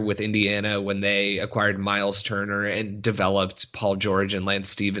obviously here with Indiana when they acquired Miles Turner and developed Paul George and Lance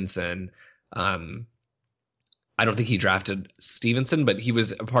Stevenson. I don't think he drafted Stevenson, but he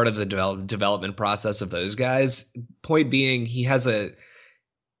was a part of the development process of those guys. Point being, he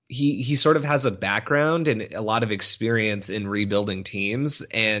sort of has a background and a lot of experience in rebuilding teams,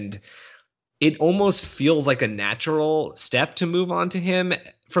 and it almost feels like a natural step to move on to him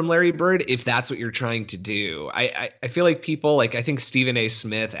from Larry Bird if that's what you're trying to do. I feel like people like, I think Stephen A.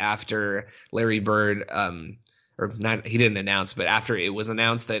 Smith, after Larry Bird, or not, he didn't announce, but after it was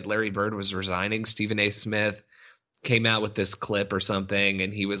announced that Larry Bird was resigning, Stephen A. Smith came out with this clip or something,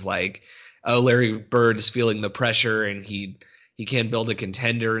 and he was like, oh, Larry Bird is feeling the pressure and he can't build a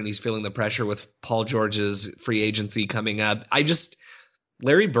contender, and he's feeling the pressure with Paul George's free agency coming up.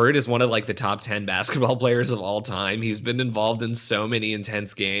 Larry Bird is one of like the top 10 basketball players of all time. He's been involved in so many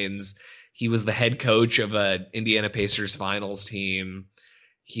intense games. He was the head coach of a Indiana Pacers finals team.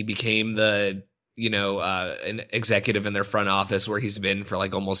 He became an executive in their front office where he's been for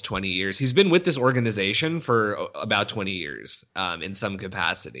like almost 20 years. He's been with this organization for about 20 years in some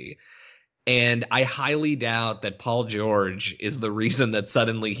capacity. And I highly doubt that Paul George is the reason that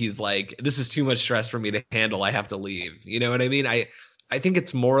suddenly he's like, this is too much stress for me to handle. I have to leave. You know what I mean? I think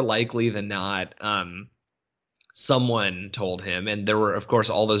it's more likely than not someone told him. And there were, of course,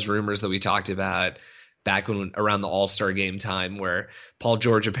 all those rumors that we talked about back around the All-Star game time where Paul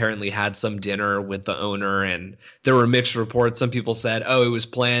George apparently had some dinner with the owner, and there were mixed reports. Some people said, oh, it was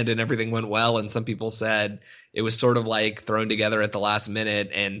planned and everything went well. And some people said it was sort of like thrown together at the last minute,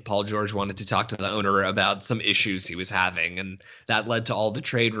 and Paul George wanted to talk to the owner about some issues he was having. And that led to all the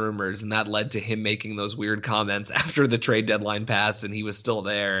trade rumors, and that led to him making those weird comments after the trade deadline passed and he was still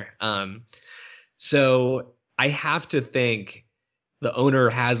there. So I have to think the owner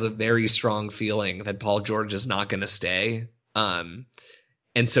has a very strong feeling that Paul George is not going to stay. And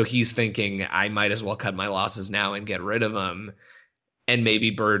so he's thinking, I might as well cut my losses now and get rid of him. And maybe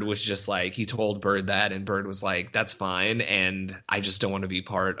Bird was just like, he told Bird that, and Bird was like, that's fine. And I just don't want to be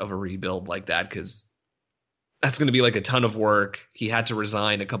part of a rebuild like that, because that's going to be like a ton of work. He had to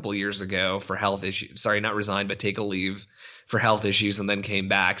resign a couple years ago for health issues. Sorry, not resign, but take a leave for health issues, and then came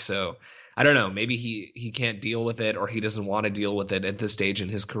back. So I don't know, maybe he can't deal with it, or he doesn't want to deal with it at this stage in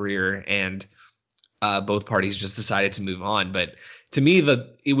his career, and both parties just decided to move on. But to me,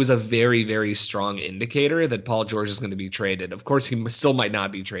 it was a very, very strong indicator that Paul George is going to be traded. Of course, he still might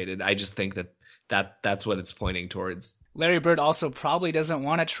not be traded. I just think that's what it's pointing towards. Larry Bird also probably doesn't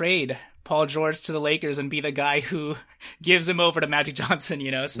want to trade Paul George to the Lakers and be the guy who gives him over to Magic Johnson,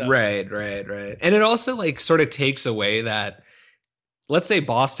 So. Right. And it also like sort of takes away that, let's say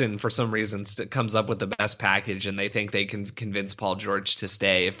Boston, for some reason, comes up with the best package and they think they can convince Paul George to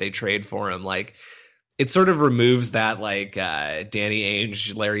stay if they trade for him. Like, it sort of removes that like Danny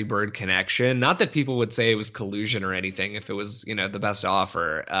Ainge, Larry Bird connection. Not that people would say it was collusion or anything if it was, the best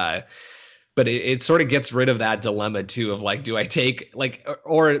offer. But it sort of gets rid of that dilemma too of like, do I take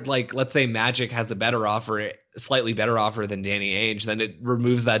or let's say Magic has a slightly better offer than Danny Ainge, then it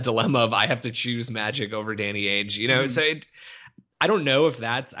removes that dilemma of I have to choose Magic over Danny Ainge. So I don't know if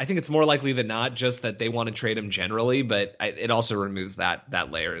I think it's more likely than not just that they want to trade him generally, but it also removes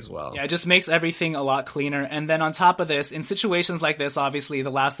that layer as well. Yeah, it just makes everything a lot cleaner. And then on top of this, in situations like this, obviously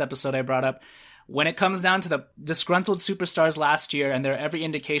the last episode I brought up, when it comes down to the disgruntled superstars last year, and there are every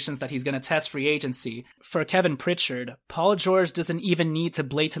indications that he's going to test free agency, for Kevin Pritchard, Paul George doesn't even need to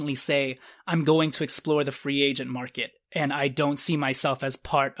blatantly say, I'm going to explore the free agent market. and I don't see myself as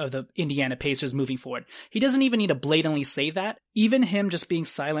part of the Indiana Pacers moving forward. He doesn't even need to blatantly say that. Even him just being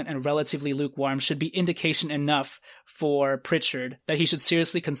silent and relatively lukewarm should be indication enough for Pritchard that he should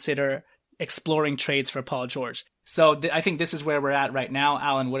seriously consider exploring trades for Paul George. So I think this is where we're at right now.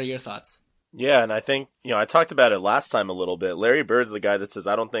 Alan, what are your thoughts? Yeah, and I think, I talked about it last time a little bit. Larry Bird's the guy that says,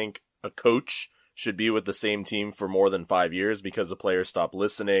 I don't think a coach should be with the same team for more than 5 years because the players stop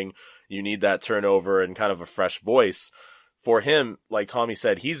listening. You need that turnover and kind of a fresh voice. For him, like Tommy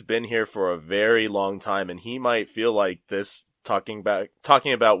said, he's been here for a very long time, and he might feel like this, talking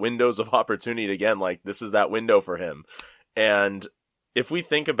about windows of opportunity again, like this is that window for him. And if we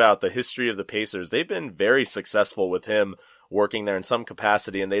think about the history of the Pacers, they've been very successful with him working there in some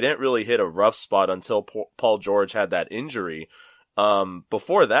capacity, and they didn't really hit a rough spot until Paul George had that injury.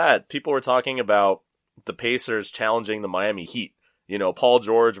 Before that, people were talking about the Pacers challenging the Miami Heat, Paul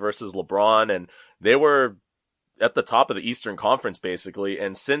George versus LeBron, and they were at the top of the Eastern Conference basically.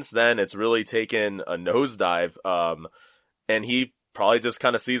 And since then, it's really taken a nosedive. And he probably just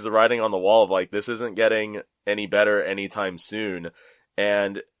kind of sees the writing on the wall of like, this isn't getting any better anytime soon.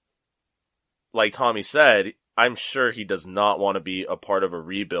 And like Tommy said, I'm sure he does not want to be a part of a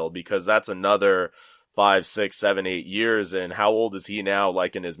rebuild because that's another 5, 6, 7, 8 years. And how old is he now?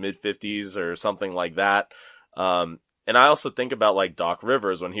 Like in his mid-50s or something like that. And I also think about like Doc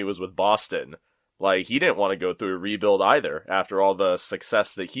Rivers when he was with Boston. Like he didn't want to go through a rebuild either after all the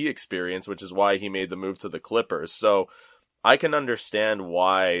success that he experienced, which is why he made the move to the Clippers. So I can understand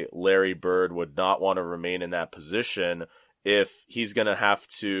why Larry Bird would not want to remain in that position if he's going to have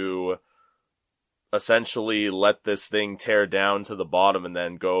to essentially let this thing tear down to the bottom and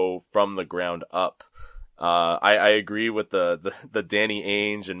then go from the ground up. I agree with the Danny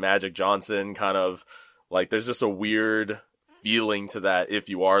Ainge and Magic Johnson kind of like, there's just a weird feeling to that if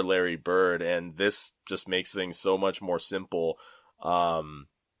you are Larry Bird, and this just makes things so much more simple.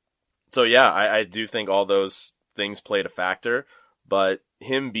 So yeah, I do think all those things played a factor, but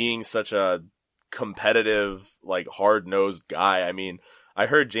him being such a competitive, like hard-nosed guy, I mean, I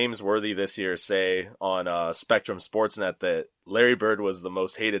heard James Worthy this year say on Spectrum Sportsnet that Larry Bird was the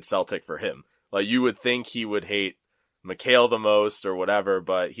most hated Celtic for him. Like you would think he would hate McHale the most or whatever,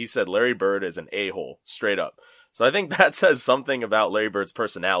 but he said Larry Bird is an a-hole, straight up. So I think that says something about Larry Bird's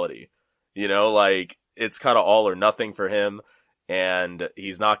personality. Like it's kind of all or nothing for him, and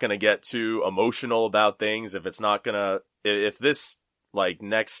he's not going to get too emotional about things if this like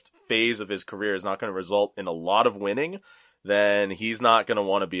next phase of his career is not going to result in a lot of winning, then he's not going to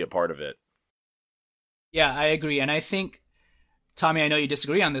want to be a part of it. Yeah, I agree. And I think, Tommy, I know you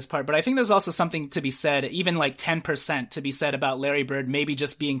disagree on this part, but I think there's also something to be said, even like 10% to be said about Larry Bird maybe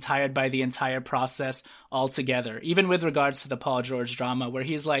just being tired by the entire process altogether, even with regards to the Paul George drama, where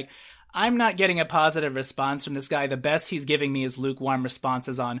he's like, I'm not getting a positive response from this guy. The best he's giving me is lukewarm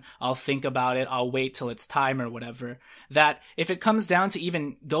responses on, I'll think about it, I'll wait till it's time or whatever. That if it comes down to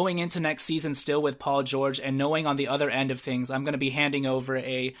even going into next season still with Paul George and knowing on the other end of things, I'm going to be handing over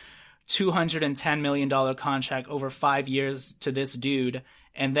a $210 million contract over 5 years to this dude,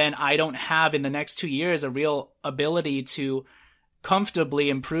 and then I don't have in the next 2 years a real ability to comfortably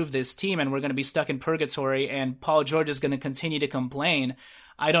improve this team, and we're going to be stuck in purgatory, and Paul George is going to continue to complain.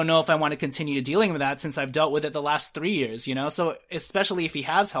 I don't know if I want to continue dealing with that since I've dealt with it the last 3 years, So especially if he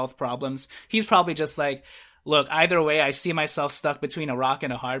has health problems, he's probably just like, look, either way, I see myself stuck between a rock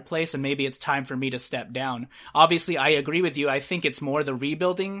and a hard place, and maybe it's time for me to step down. Obviously, I agree with you. I think it's more the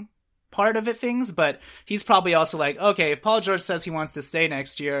rebuilding part of it things, but he's probably also like, okay, if Paul George says he wants to stay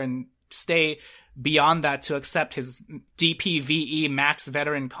next year and stay beyond that to accept his DPVE max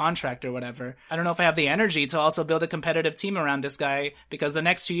veteran contract or whatever, I don't know if I have the energy to also build a competitive team around this guy, because the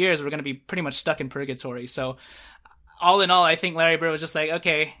next 2 years we're going to be pretty much stuck in purgatory. So all in all, I think Larry Bird was just like,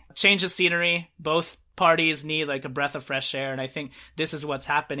 okay, change the scenery. Both parties need like a breath of fresh air, and I think this is what's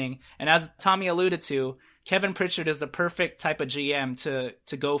happening. And as Tommy alluded to, Kevin Pritchard is the perfect type of GM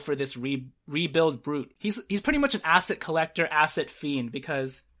to go for this rebuild route. He's pretty much an asset collector, asset fiend,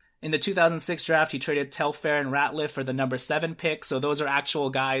 because in the 2006 draft, he traded Telfair and Ratliff for the number 7 pick, so those are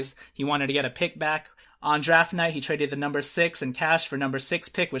actual guys he wanted to get a pick back. On draft night, he traded the number 6 and cash for number 6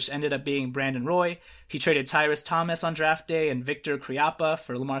 pick, which ended up being Brandon Roy. He traded Tyrus Thomas on draft day and Victor Kriapa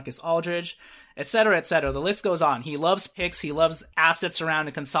for LaMarcus Aldridge, etc., etc. The list goes on. He loves picks. He loves assets around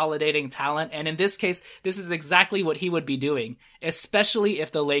and consolidating talent. And in this case, this is exactly what he would be doing, especially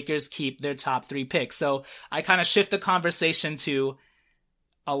if the Lakers keep their top 3 picks. So I kind of shift the conversation to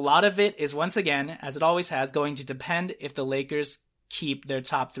a lot of it is, once again, as it always has, going to depend if the Lakers keep their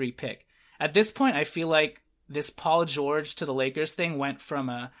top 3 pick. At this point, I feel like this Paul George to the Lakers thing went from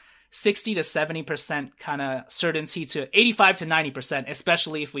a 60 to 70% kind of certainty to 85 to 90%,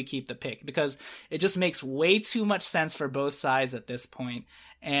 especially if we keep the pick, because it just makes way too much sense for both sides at this point.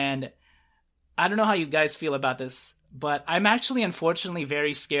 And I don't know how you guys feel about this, but I'm actually unfortunately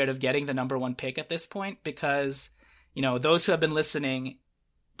very scared of getting the number 1 pick at this point because, you know, those who have been listening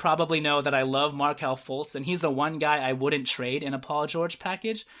probably know that I love Markelle Fultz, and he's the one guy I wouldn't trade in a Paul George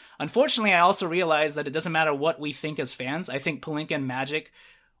package. Unfortunately, I also realize that it doesn't matter what we think as fans. I think Pelinka and Magic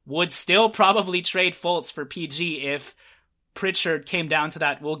would still probably trade Fultz for PG if Pritchard came down to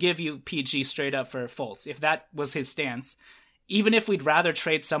that. We'll give you PG straight up for Fultz, if that was his stance. Even if we'd rather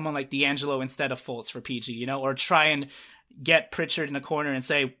trade someone like D'Angelo instead of Fultz for PG, you know, or try and get Pritchard in a corner and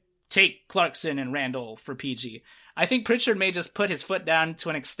say, take Clarkson and Randall for PG. I think Pritchard may just put his foot down to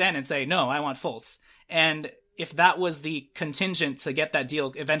an extent and say, no, I want Fultz. And if that was the contingent to get that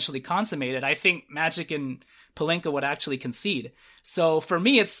deal eventually consummated, I think Magic and Pelinka would actually concede. So for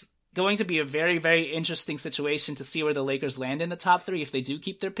me, it's going to be a very, very interesting situation to see where the Lakers land in the top 3 if they do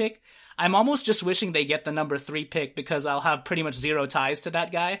keep their pick. I'm almost just wishing they get the number 3 pick because I'll have pretty much zero ties to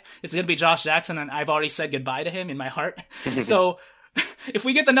that guy. It's going to be Josh Jackson, and I've already said goodbye to him in my heart. So if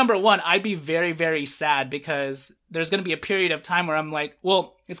we get the number 1, I'd be very, very sad because there's going to be a period of time where I'm like,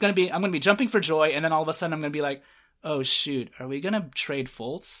 well, I'm going to be jumping for joy. And then all of a sudden I'm going to be like, oh shoot, are we going to trade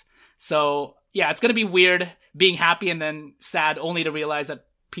Fultz? So yeah, it's going to be weird being happy and then sad only to realize that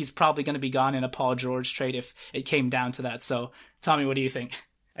he's probably going to be gone in a Paul George trade if it came down to that. So Tommy, what do you think?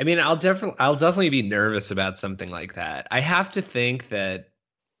 I mean, I'll definitely be nervous about something like that. I have to think that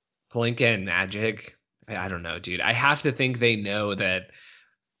Pelinka and Magic, I don't know, dude. I have to think they know that,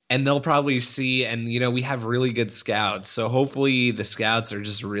 and they'll probably see, and, you know, we have really good scouts. So hopefully the scouts are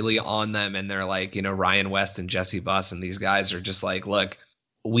just really on them and they're like, you know, Ryan West and Jesse Buss and these guys are just like, look,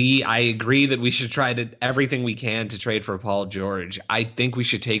 I agree that we should try to everything we can to trade for Paul George. I think we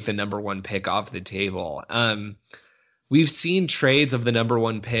should take the number 1 pick off the table. We've seen trades of the number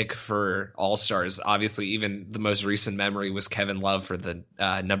 1 pick for All-Stars. Obviously, even the most recent memory was Kevin Love for the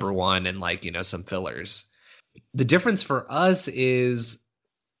number 1 and, like, you know, some fillers. The difference for us is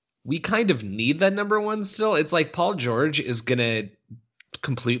we kind of need that number 1 still. It's like Paul George is going to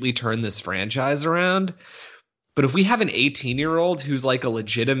completely turn this franchise around. But if we have an 18-year-old who's like a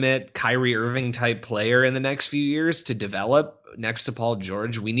legitimate Kyrie Irving type player in the next few years to develop next to Paul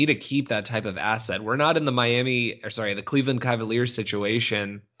George, we need to keep that type of asset. We're not in the Cleveland Cavaliers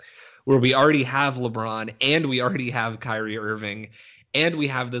situation where we already have LeBron and we already have Kyrie Irving and we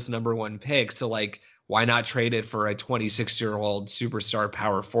have this number 1 pick. So, like, why not trade it for a 26-year-old superstar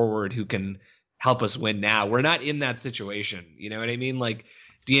power forward who can help us win now? We're not in that situation. You know what I mean? Like,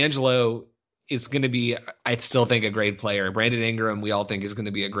 D'Angelo is going to be, I still think, a great player. Brandon Ingram, we all think, is going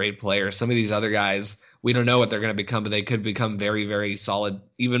to be a great player. Some of these other guys, we don't know what they're going to become, but they could become very, very solid,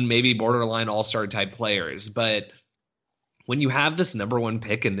 even maybe borderline all-star type players. But when you have this number 1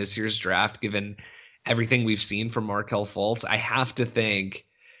 pick in this year's draft, given everything we've seen from Markelle Fultz, I have to think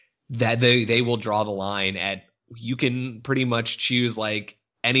that they will draw the line at, you can pretty much choose like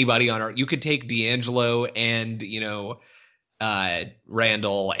anybody on you could take D'Angelo and, you know,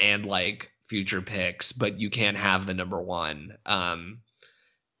 Randall and like future picks, but you can't have the number 1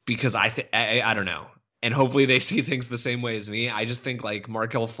 because I don't know. And hopefully they see things the same way as me. I just think like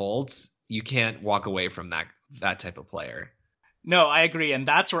Markelle Fultz, you can't walk away from that type of player. No, I agree. And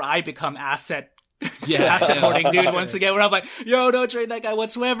that's where I become asset hoarding dude once again, where I'm like, yo, don't trade that guy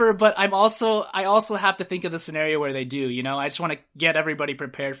whatsoever. But I also have to think of the scenario where they do, you know. I just want to get everybody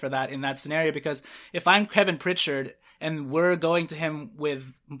prepared for that in that scenario, because if I'm Kevin Pritchard and we're going to him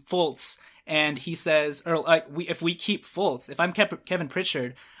with Fultz and he says, or like if we keep Fultz, if I'm Kevin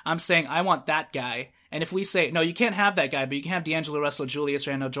Pritchard, I'm saying I want that guy. And if we say, no, you can't have that guy, but you can have D'Angelo Russell, Julius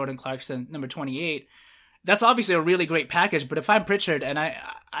Randle, Jordan Clarkson, number 28, that's obviously a really great package. But if I'm Pritchard and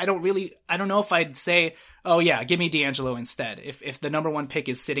I don't know if I'd say, oh yeah, give me D'Angelo instead. If the number 1 pick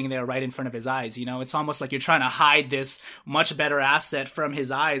is sitting there right in front of his eyes, you know, it's almost like you're trying to hide this much better asset from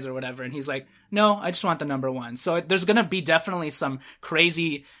his eyes or whatever. And he's like, no, I just want the number 1. So there's going to be definitely some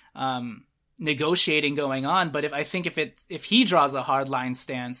crazy, negotiating going on. But if he draws a hard line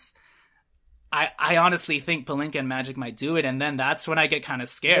stance, I honestly think Pelinka and Magic might do it, and then that's when I get kind of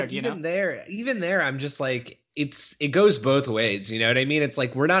scared. Even there, I'm just like, it goes both ways. You know what I mean? It's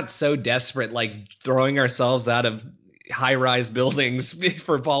like we're not so desperate, like throwing ourselves out of high-rise buildings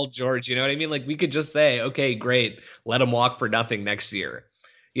for Paul George. You know what I mean? Like we could just say, okay, great, let him walk for nothing next year.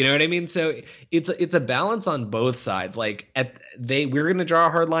 You know what I mean? So it's a balance on both sides. Like we're going to draw a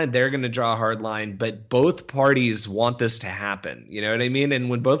hard line, they're going to draw a hard line, but both parties want this to happen. You know what I mean? And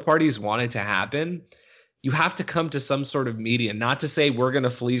when both parties want it to happen, you have to come to some sort of median, not to say we're going to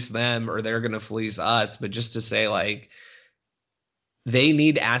fleece them or they're going to fleece us, but just to say, like, they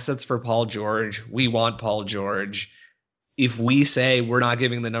need assets for Paul George. We want Paul George. If we say we're not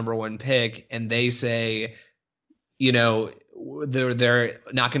giving the number one pick and they say, you know, they're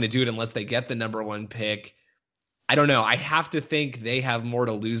not going to do it unless they get the number one pick, I don't know. I have to think they have more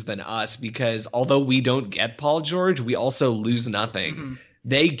to lose than us, because although we don't get Paul George, we also lose nothing. Mm-hmm.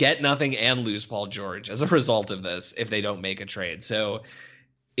 They get nothing and lose Paul George as a result of this if they don't make a trade. So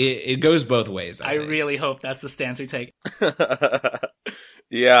it goes both ways. I think. Really hope that's the stance we take.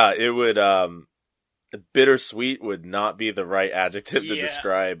 Yeah, it would. Bittersweet would not be the right adjective to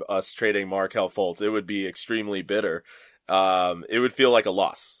describe us trading Markelle Fultz. It would be extremely bitter. It would feel like a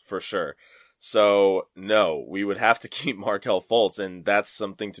loss for sure. So no, we would have to keep Markelle Fultz, and that's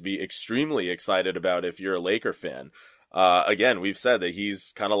something to be extremely excited about if you're a Laker fan. Again, we've said that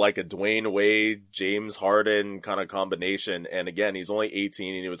he's kind of like a Dwayne Wade, James Harden kind of combination. And again, he's only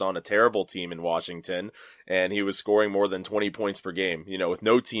 18 and he was on a terrible team in Washington, and he was scoring more than 20 points per game, you know, with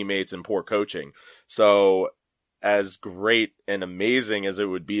no teammates and poor coaching. So as great and amazing as it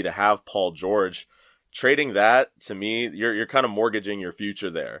would be to have Paul George, trading that, to me, you're kind of mortgaging your future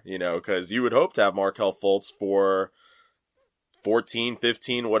there, you know, because you would hope to have Markelle Fultz for 14,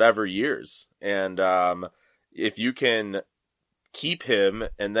 15, whatever years. And, if you can keep him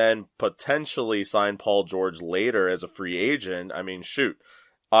and then potentially sign Paul George later as a free agent, I mean, shoot,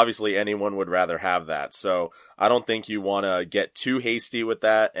 obviously anyone would rather have that. So I don't think you want to get too hasty with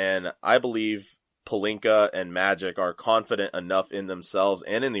that. And I believe Pelinka and Magic are confident enough in themselves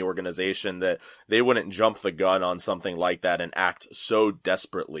and in the organization that they wouldn't jump the gun on something like that and act so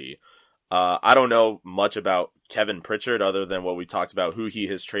desperately. I don't know much about Kevin Pritchard other than what we talked about, who he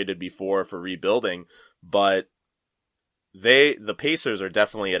has traded before for rebuilding. But the Pacers are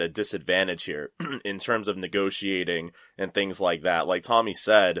definitely at a disadvantage here in terms of negotiating and things like that. Like Tommy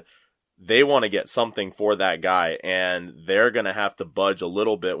said, they want to get something for that guy, and they're going to have to budge a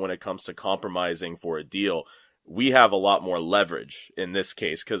little bit when it comes to compromising for a deal. We have a lot more leverage in this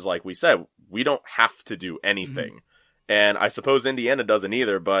case because, like we said, we don't have to do anything. Mm-hmm. And I suppose Indiana doesn't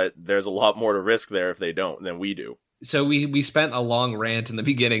either, but there's a lot more to risk there if they don't than we do. So we spent a long rant in the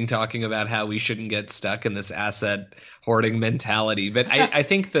beginning talking about how we shouldn't get stuck in this asset hoarding mentality. But I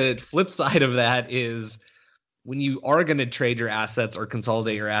think the flip side of that is when you are going to trade your assets or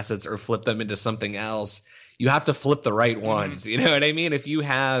consolidate your assets or flip them into something else, you have to flip the right ones. You know what I mean? If you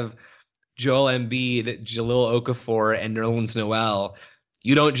have Joel Embiid, Jahlil Okafor, and Nerlens Noel,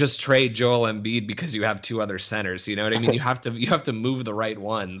 you don't just trade Joel Embiid because you have two other centers. You know what I mean? You have to move the right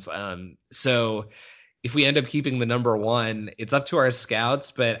ones. So if we end up keeping the number one, it's up to our scouts.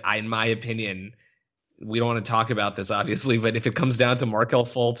 But in my opinion, we don't want to talk about this, obviously. But if it comes down to Markelle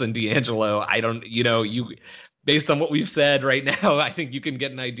Fultz and D'Angelo, based on what we've said right now, I think you can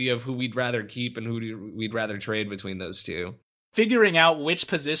get an idea of who we'd rather keep and who we'd rather trade between those two. Figuring out which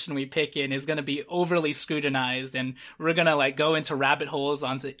position we pick in is going to be overly scrutinized, and we're going to go into rabbit holes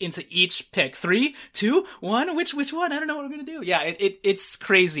into each pick. 3, 2, 1, which one? I don't know what we're going to do. Yeah, it's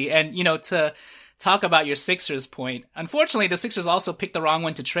crazy. And, to talk about your Sixers point, unfortunately, the Sixers also picked the wrong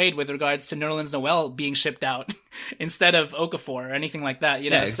one to trade with regards to Nerlens Noel being shipped out instead of Okafor or anything like that.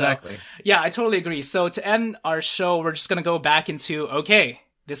 Yeah, exactly. So, yeah, I totally agree. So to end our show, we're just going to go back into, okay,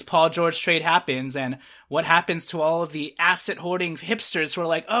 this Paul George trade happens, and what happens to all of the asset hoarding hipsters who are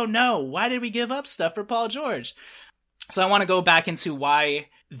like, oh no, why did we give up stuff for Paul George? So I want to go back into why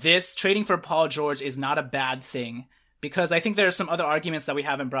this trading for Paul George is not a bad thing, because I think there are some other arguments that we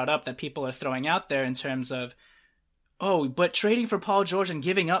haven't brought up that people are throwing out there in terms of, oh, but trading for Paul George and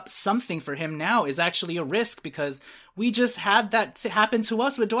giving up something for him now is actually a risk because we just had that happen to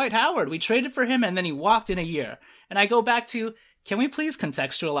us with Dwight Howard. We traded for him and then he walked in a year. And I go back to, can we please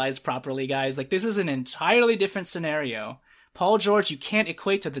contextualize properly, guys? This is an entirely different scenario. Paul George, you can't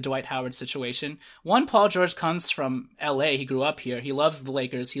equate to the Dwight Howard situation. One, Paul George comes from LA. He grew up here. He loves the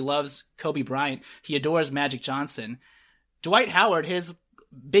Lakers. He loves Kobe Bryant. He adores Magic Johnson. Dwight Howard, his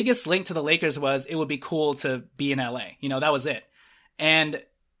biggest link to the Lakers was it would be cool to be in LA. That was it. And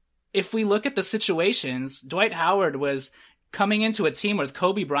if we look at the situations, Dwight Howard was coming into a team where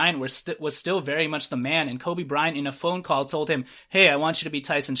Kobe Bryant was still very much the man, and Kobe Bryant in a phone call told him, hey, I want you to be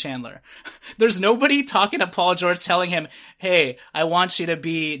Tyson Chandler. There's nobody talking to Paul George telling him, hey, I want you to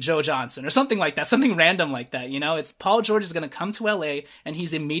be Joe Johnson or something like that, something random like that. It's Paul George is going to come to LA and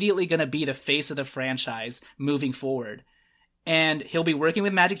he's immediately going to be the face of the franchise moving forward. and he'll be working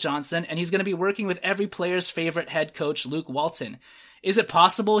with Magic Johnson, and he's going to be working with every player's favorite head coach, Luke Walton. Is it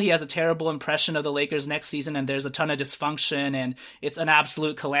possible he has a terrible impression of the Lakers next season and there's a ton of dysfunction and it's an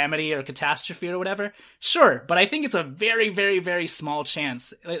absolute calamity or catastrophe or whatever? Sure, but I think it's a very, very, very small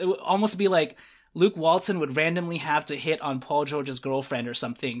chance. It would almost be like Luke Walton would randomly have to hit on Paul George's girlfriend or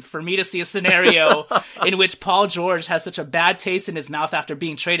something for me to see a scenario in which Paul George has such a bad taste in his mouth after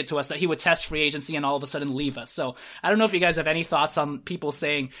being traded to us that he would test free agency and all of a sudden leave us. So I don't know if you guys have any thoughts on people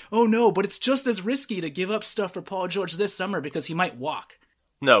saying, oh no, but it's just as risky to give up stuff for Paul George this summer because he might walk.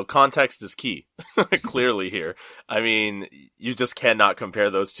 No, context is key, clearly here. I mean, you just cannot compare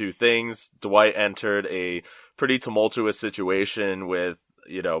those two things. Dwight entered a pretty tumultuous situation with,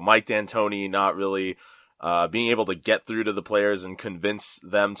 Mike D'Antoni not really being able to get through to the players and convince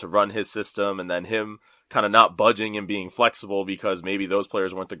them to run his system, and then him kind of not budging and being flexible because maybe those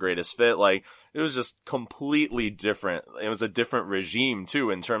players weren't the greatest fit. Like, it was just completely different. It was a different regime,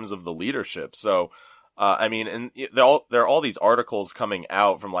 too, in terms of the leadership. So, and there are all these articles coming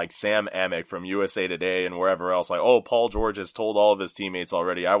out from like Sam Amick from USA Today and wherever else, like, oh, Paul George has told all of his teammates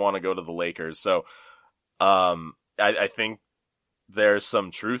already, I want to go to the Lakers. So, I think there's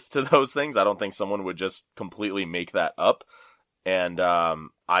some truth to those things. I don't think someone would just completely make that up. And,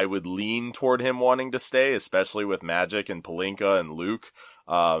 I would lean toward him wanting to stay, especially with Magic and Pelinka and Luke,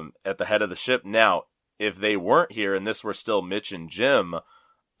 at the head of the ship. Now, if they weren't here and this were still Mitch and Jim,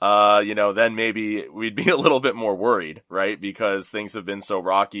 then maybe we'd be a little bit more worried, right? Because things have been so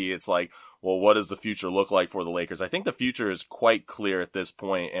rocky. It's like, well, what does the future look like for the Lakers? I think the future is quite clear at this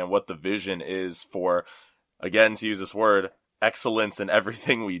point, and what the vision is for, again, to use this word, excellence in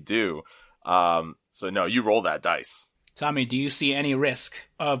everything we do. So no, you roll that dice. Tommy, do you see any risk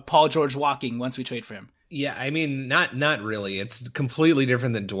of Paul George walking once we trade for him? Yeah, I mean, not really. It's completely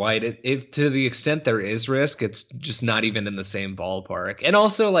different than Dwight. If to the extent there is risk, it's just not even in the same ballpark. And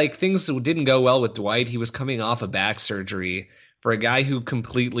also, like, things didn't go well with Dwight. He was coming off a back surgery. For a guy who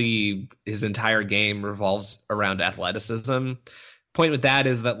completely, his entire game revolves around athleticism. Point with that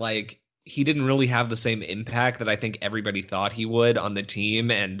is that, like, he didn't really have the same impact that I think everybody thought he would on the team,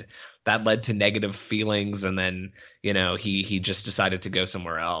 and that led to negative feelings, and then, he just decided to go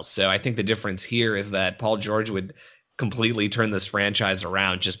somewhere else. So I think the difference here is that Paul George would completely turn this franchise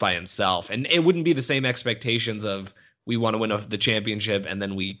around just by himself, and it wouldn't be the same expectations of we want to win the championship and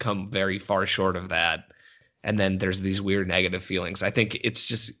then we come very far short of that. And then there's these weird negative feelings. I think it's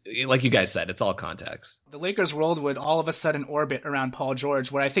just, like you guys said, it's all context. The Lakers world would all of a sudden orbit around Paul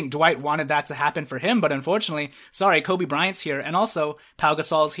George, where I think Dwight wanted that to happen for him. But unfortunately, Kobe Bryant's here. And also, Pau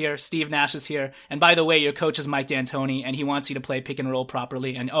Gasol's here. Steve Nash is here. And by the way, your coach is Mike D'Antoni, and he wants you to play pick and roll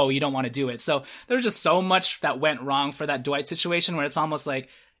properly. And, you don't want to do it. So there's just so much that went wrong for that Dwight situation where it's almost like,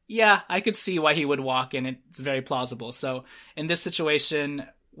 yeah, I could see why he would walk, and it's very plausible. So in this situation,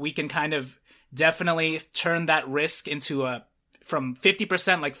 we can kind of definitely turn that risk into from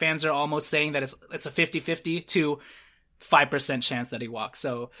 50%, like fans are almost saying that it's a 50-50, to 5% chance that he walks.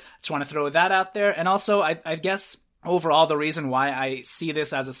 So I just want to throw that out there. And also, I guess overall, the reason why I see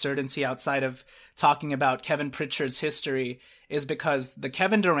this as a certainty outside of talking about Kevin Pritchard's history is because the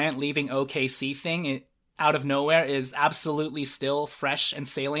Kevin Durant leaving OKC thing out of nowhere is absolutely still fresh and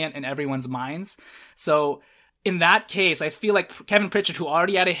salient in everyone's minds. So in that case, I feel like Kevin Pritchard, who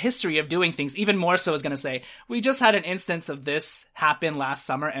already had a history of doing things, even more so, is going to say, we just had an instance of this happen last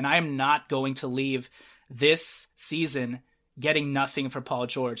summer, and I'm not going to leave this season getting nothing for Paul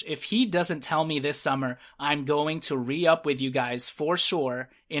George. If he doesn't tell me this summer, I'm going to re-up with you guys for sure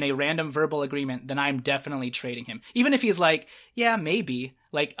in a random verbal agreement, then I'm definitely trading him. Even if he's like, yeah, maybe.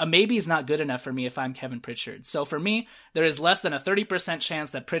 Like, a maybe is not good enough for me if I'm Kevin Pritchard. So for me, there is less than a 30%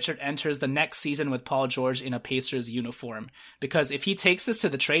 chance that Pritchard enters the next season with Paul George in a Pacers uniform. Because if he takes this to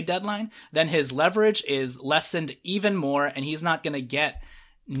the trade deadline, then his leverage is lessened even more, and he's not going to get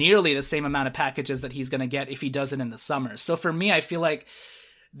nearly the same amount of packages that he's going to get if he does it in the summer. So for me, I feel like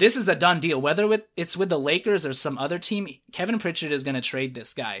this is a done deal. Whether it's with the Lakers or some other team, Kevin Pritchard is going to trade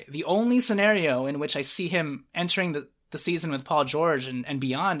this guy. The only scenario in which I see him entering the season with Paul George and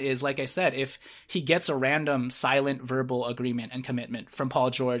beyond is, like I said, if he gets a random silent verbal agreement and commitment from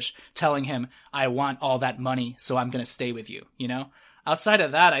Paul George telling him, I want all that money, so I'm going to stay with you, Outside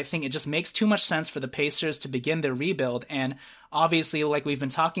of that, I think it just makes too much sense for the Pacers to begin their rebuild. And obviously, like we've been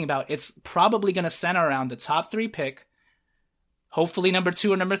talking about, it's probably going to center around the top 3 pick, hopefully number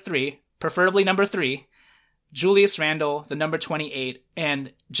 2 or number 3, preferably number 3, Julius Randle, the number 28.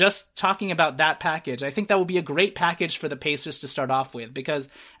 And just talking about that package, I think that will be a great package for the Pacers to start off with, because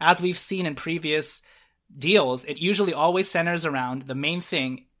as we've seen in previous deals, it usually always centers around the main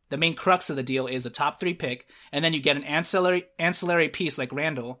thing the main crux of the deal is a top 3 pick, and then you get an ancillary piece like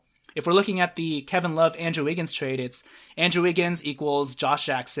Randall. If we're looking at the Kevin Love Andrew Wiggins trade, it's Andrew Wiggins equals Josh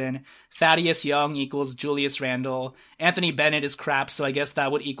Jackson, Thaddeus Young equals Julius Randle, Anthony Bennett is crap, so I guess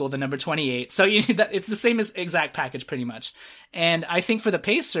that would equal the number 28. So it's the same as exact package pretty much. And I think for the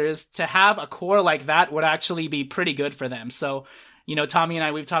Pacers to have a core like that would actually be pretty good for them. So, Tommy and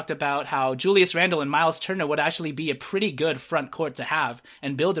I, we've talked about how Julius Randle and Miles Turner would actually be a pretty good front court to have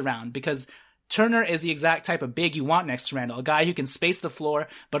and build around, because Turner is the exact type of big you want next to Randle, a guy who can space the floor,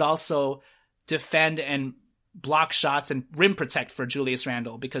 but also defend and block shots and rim protect for Julius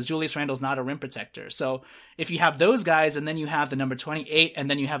Randle, because Julius Randle's not a rim protector. So if you have those guys, and then you have the number 28, and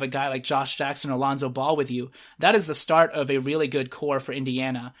then you have a guy like Josh Jackson or Lonzo Ball with you, that is the start of a really good core for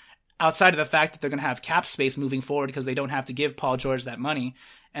Indiana, outside of the fact that they're going to have cap space moving forward because they don't have to give Paul George that money.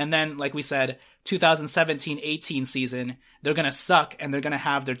 And then, like we said, 2017-18 season, they're going to suck, and they're going to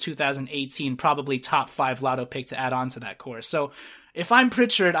have their 2018 probably top 5 lotto pick to add on to that core. So if I'm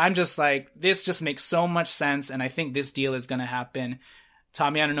Pritchard, I'm just like, this just makes so much sense, and I think this deal is going to happen.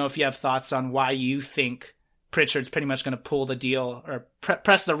 Tommy, I don't know if you have thoughts on why you think Pritchard's pretty much going to pull the deal or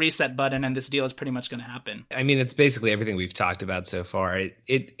press the reset button, and this deal is pretty much going to happen. I mean, it's basically everything we've talked about so far.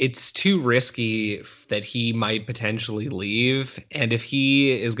 It's too risky that he might potentially leave. And if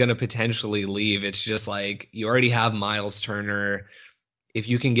he is going to potentially leave, it's just like, you already have Miles Turner. If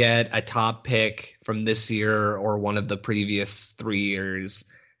you can get a top pick from this year or one of the previous 3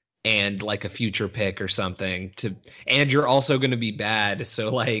 years and like a future pick or something, and you're also going to be bad.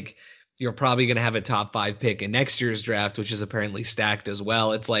 So like, you're probably going to have a top 5 pick in next year's draft, which is apparently stacked as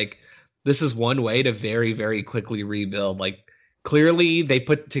well. It's like, this is one way to very, very quickly rebuild. Like, clearly they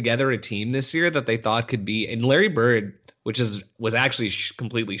put together a team this year that they thought could be, and Larry Bird, which was actually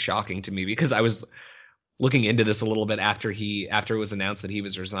completely shocking to me, because I was looking into this a little bit after it was announced that he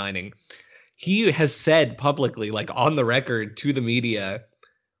was resigning. He has said publicly, like on the record to the media,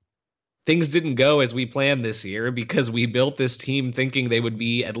 things didn't go as we planned this year because we built this team thinking they would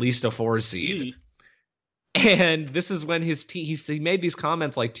be at least a 4 seed. And this is when his team, he made these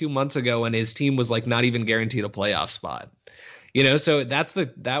comments like 2 months ago, and his team was like not even guaranteed a playoff spot. So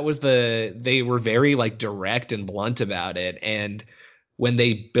they were very like direct and blunt about it. And when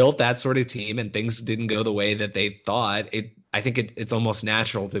they built that sort of team and things didn't go the way that they thought, I think it's almost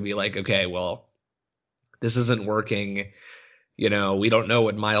natural to be like, okay, well, this isn't working. We don't know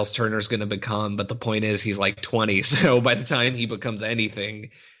what Miles Turner's going to become, but the point is he's like 20. So by the time he becomes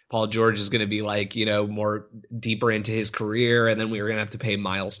anything, Paul George is going to be like, more deeper into his career. And then we were going to have to pay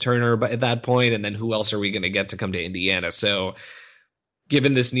Miles Turner at that point. And then who else are we going to get to come to Indiana? So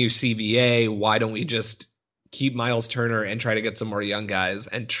given this new CBA, why don't we just keep Miles Turner and try to get some more young guys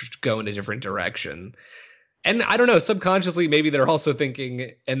and go in a different direction? And I don't know, subconsciously, maybe they're also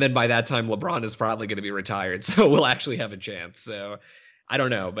thinking, and then by that time, LeBron is probably going to be retired, so we'll actually have a chance. So I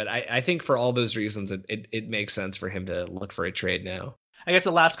don't know, but I think for all those reasons, it makes sense for him to look for a trade now. I guess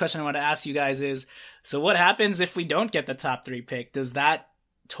the last question I want to ask you guys is, so what happens if we don't get the top 3 pick? Does that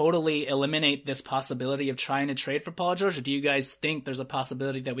totally eliminate this possibility of trying to trade for Paul George, or do you guys think there's a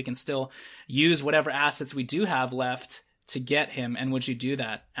possibility that we can still use whatever assets we do have left to get him, and would you do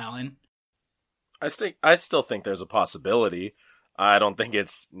that, Alan? I still think there's a possibility. I don't think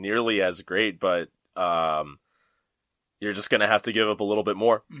it's nearly as great, but you're just going to have to give up a little bit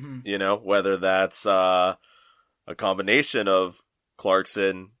more, whether that's a combination of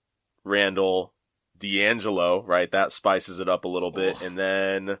Clarkson, Randall, D'Angelo, right? That spices it up a little bit. And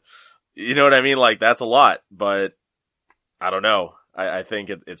then, you know what I mean? Like, that's a lot, but I don't know. I think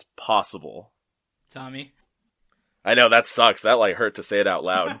it's possible. Tommy? I know, that sucks. That like hurt to say it out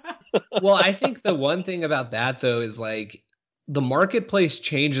loud. Well, I think the one thing about that, though, is like the marketplace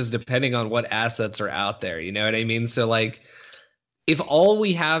changes depending on what assets are out there. You know what I mean? So like if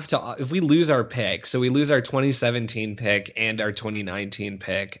we lose our pick, so we lose our 2017 pick and our 2019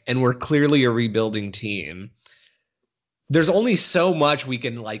 pick, and we're clearly a rebuilding team, there's only so much we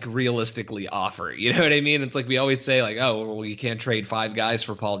can like realistically offer. You know what I mean? It's like we always say like, oh, well, we can't trade 5 guys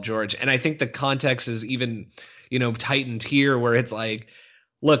for Paul George. And I think the context is even, tightened here where it's like,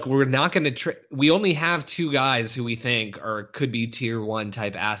 look, we're not going to we only have 2 guys who we think could be tier 1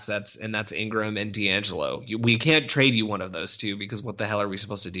 type assets, and that's Ingram and D'Angelo. We can't trade you one of those 2 because what the hell are we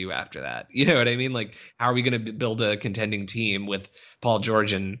supposed to do after that? You know what I mean? Like, how are we going to build a contending team with Paul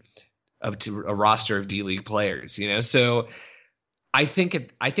George and a roster of D-League players? So I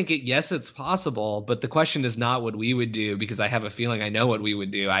think yes, it's possible, but the question is not what we would do, because I have a feeling I know what we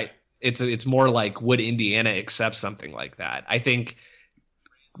would do. It's more like, would Indiana accept something like that? I think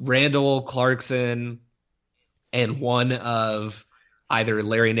Randall, Clarkson, and one of either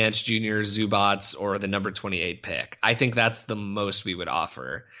Larry Nance Jr., Zubats, or the number 28 pick. I think that's the most we would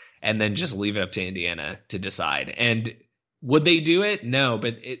offer, and then just leave it up to Indiana to decide. And would they do it? No,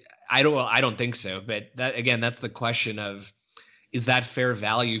 but I don't think so. But that, again, that's the question of, is that fair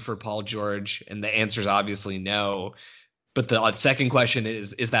value for Paul George? And the answer is obviously no. But the second question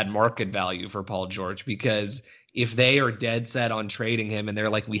is that market value for Paul George? Because if they are dead set on trading him and they're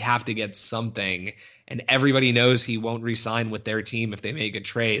like, we have to get something, and everybody knows he won't re-sign with their team if they make a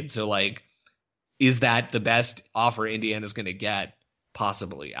trade. So, like, is that the best offer Indiana's going to get?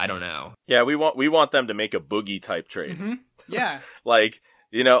 Possibly. I don't know. Yeah, we want them to make a Boogie type trade. Mm-hmm. Yeah. Like,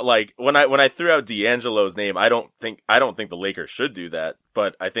 you know, like when I threw out D'Angelo's name, I don't think the Lakers should do that,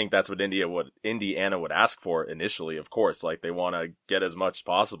 but I think that's what Indiana would ask for initially, of course. Like, they want to get as much as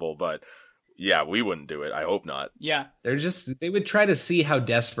possible, but yeah, we wouldn't do it. I hope not. Yeah. They would try to see how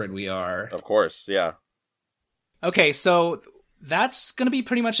desperate we are. Of course, yeah. Okay, so that's going to be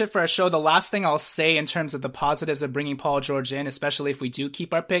pretty much it for our show. The last thing I'll say in terms of the positives of bringing Paul George in, especially if we do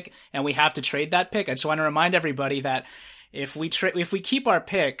keep our pick and we have to trade that pick, I just want to remind everybody that if we keep our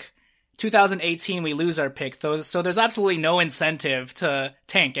pick, 2018 we lose our pick, so there's absolutely no incentive to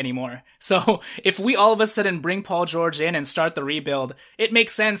tank anymore. So if we all of a sudden bring Paul George in and start the rebuild, it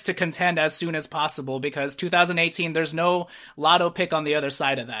makes sense to contend as soon as possible, because 2018 there's no lotto pick on the other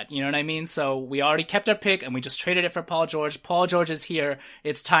side of that. You know what I mean? So we already kept our pick and we just traded it for Paul George. Paul George is here.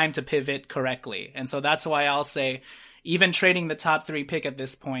 It's time to pivot correctly. And so that's why I'll say even trading the top 3 pick at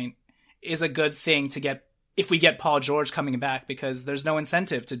this point is a good thing to get if we get Paul George coming back, because there's no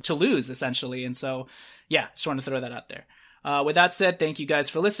incentive to lose, essentially. And so, yeah, just wanted to throw that out there. With that said, thank you guys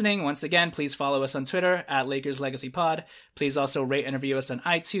for listening. Once again, please follow us on Twitter at Lakers Legacy Pod. Please also rate and review us on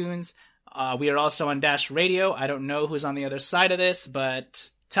iTunes. We are also on Dash Radio. I don't know who's on the other side of this, but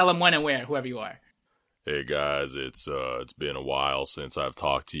tell them when and where, whoever you are. Hey guys, it's been a while since I've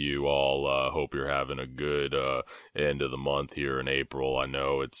talked to you all. Hope you're having a good end of the month here in April. I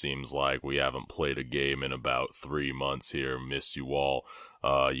know it seems like we haven't played a game in about 3 months here. Miss you all.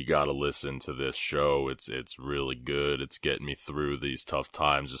 You gotta listen to this show. It's really good. It's getting me through these tough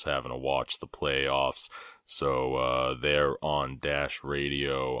times, just having to watch the playoffs. So they're on Dash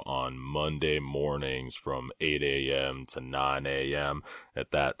Radio on Monday mornings from 8 a.m. to 9 a.m.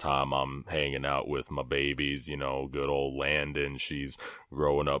 At that time, I'm hanging out with my babies, you know, good old Landon. She's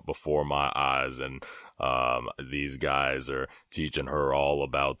growing up before my eyes, and these guys are teaching her all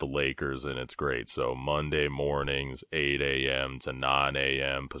about the Lakers, and it's great. So Monday mornings, 8 a.m. to 9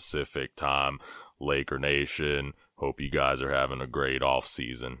 a.m. Pacific time, Laker Nation. Hope you guys are having a great off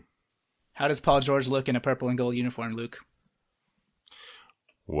season. How does Paul George look in a purple and gold uniform, Luke?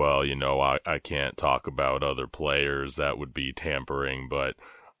 Well, you know, I can't talk about other players. That would be tampering, but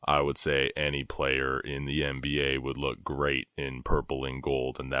I would say any player in the NBA would look great in purple and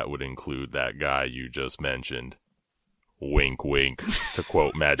gold, and that would include that guy you just mentioned. Wink, wink, to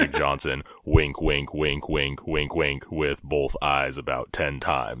quote Magic Johnson, wink, wink, wink, wink, wink, wink, with both eyes about 10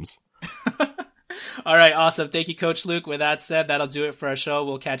 times. All right, awesome. Thank you, Coach Luke. With that said, that'll do it for our show.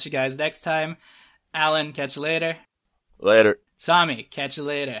 We'll catch you guys next time. Alan, catch you later. Later. Tommy, catch you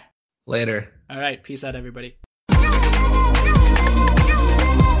later. Later. All right, peace out, everybody.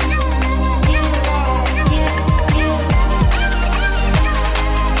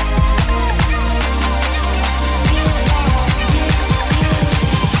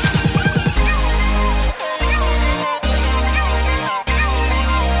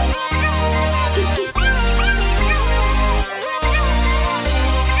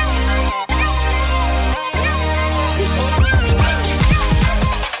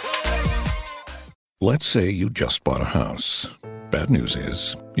 Let's say you just bought a house. Bad news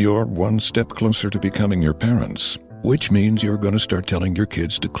is, you're one step closer to becoming your parents, which means you're going to start telling your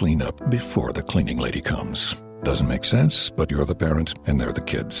kids to clean up before the cleaning lady comes. Doesn't make sense, but you're the parent and they're the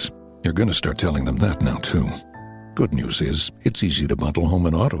kids. You're going to start telling them that now, too. Good news is, it's easy to bundle home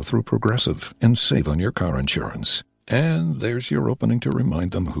and auto through Progressive and save on your car insurance. And there's your opening to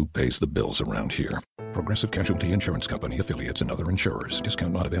remind them who pays the bills around here. Progressive Casualty Insurance Company, affiliates, and other insurers.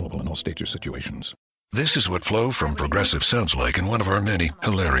 Discount not available in all states or situations. This is what Flo from Progressive sounds like in one of our many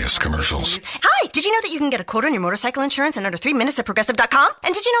hilarious commercials. Hi! Did you know that you can get a quote on your motorcycle insurance in under 3 minutes at Progressive.com?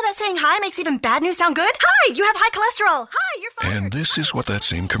 And did you know that saying hi makes even bad news sound good? Hi! You have high cholesterol! Hi! You're fired! And this is what that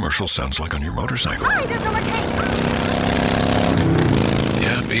same commercial sounds like on your motorcycle. Hi! There's no more cake!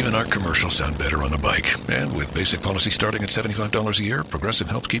 Yeah, even our commercials sound better on a bike. And with basic policy starting at $75 a year, Progressive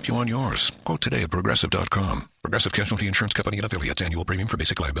helps keep you on yours. Quote today at Progressive.com. Progressive Casualty Insurance Company and affiliates. Annual premium for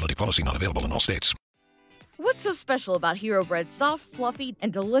basic liability policy not available in all states. What's so special about Hero Bread's soft, fluffy,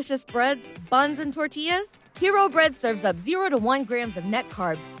 and delicious breads, buns, and tortillas? Hero Bread serves up 0 to 1 grams of net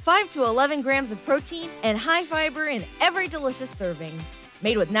carbs, 5 to 11 grams of protein, and high fiber in every delicious serving.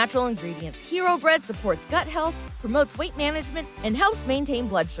 Made with natural ingredients, Hero Bread supports gut health, promotes weight management, and helps maintain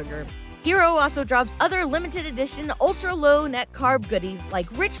blood sugar. Hero also drops other limited edition ultra-low net carb goodies like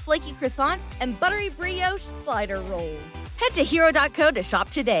rich flaky croissants and buttery brioche slider rolls. Head to hero.co to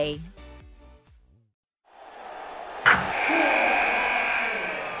shop today.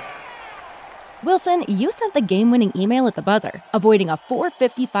 Wilson, you sent the game-winning email at the buzzer, avoiding a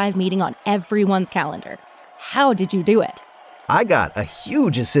 4:55 meeting on everyone's calendar. How did you do it? I got a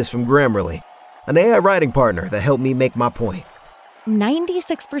huge assist from Grammarly, an AI writing partner that helped me make my point.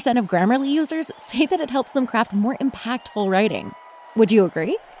 96% of Grammarly users say that it helps them craft more impactful writing. Would you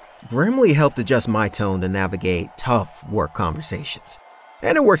agree? Grammarly helped adjust my tone to navigate tough work conversations.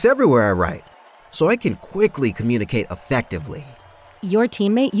 And it works everywhere I write, so I can quickly communicate effectively. Your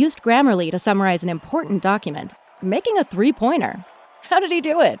teammate used Grammarly to summarize an important document, making a 3-pointer. How did he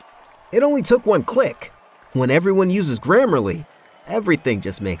do it? It only took one click. When everyone uses Grammarly, everything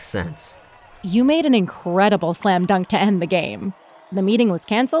just makes sense. You made an incredible slam dunk to end the game. The meeting was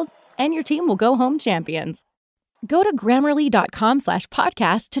canceled, and your team will go home champions. Go to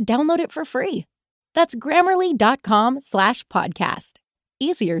Grammarly.com/podcast to download it for free. That's Grammarly.com/podcast.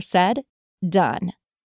 Easier said, done.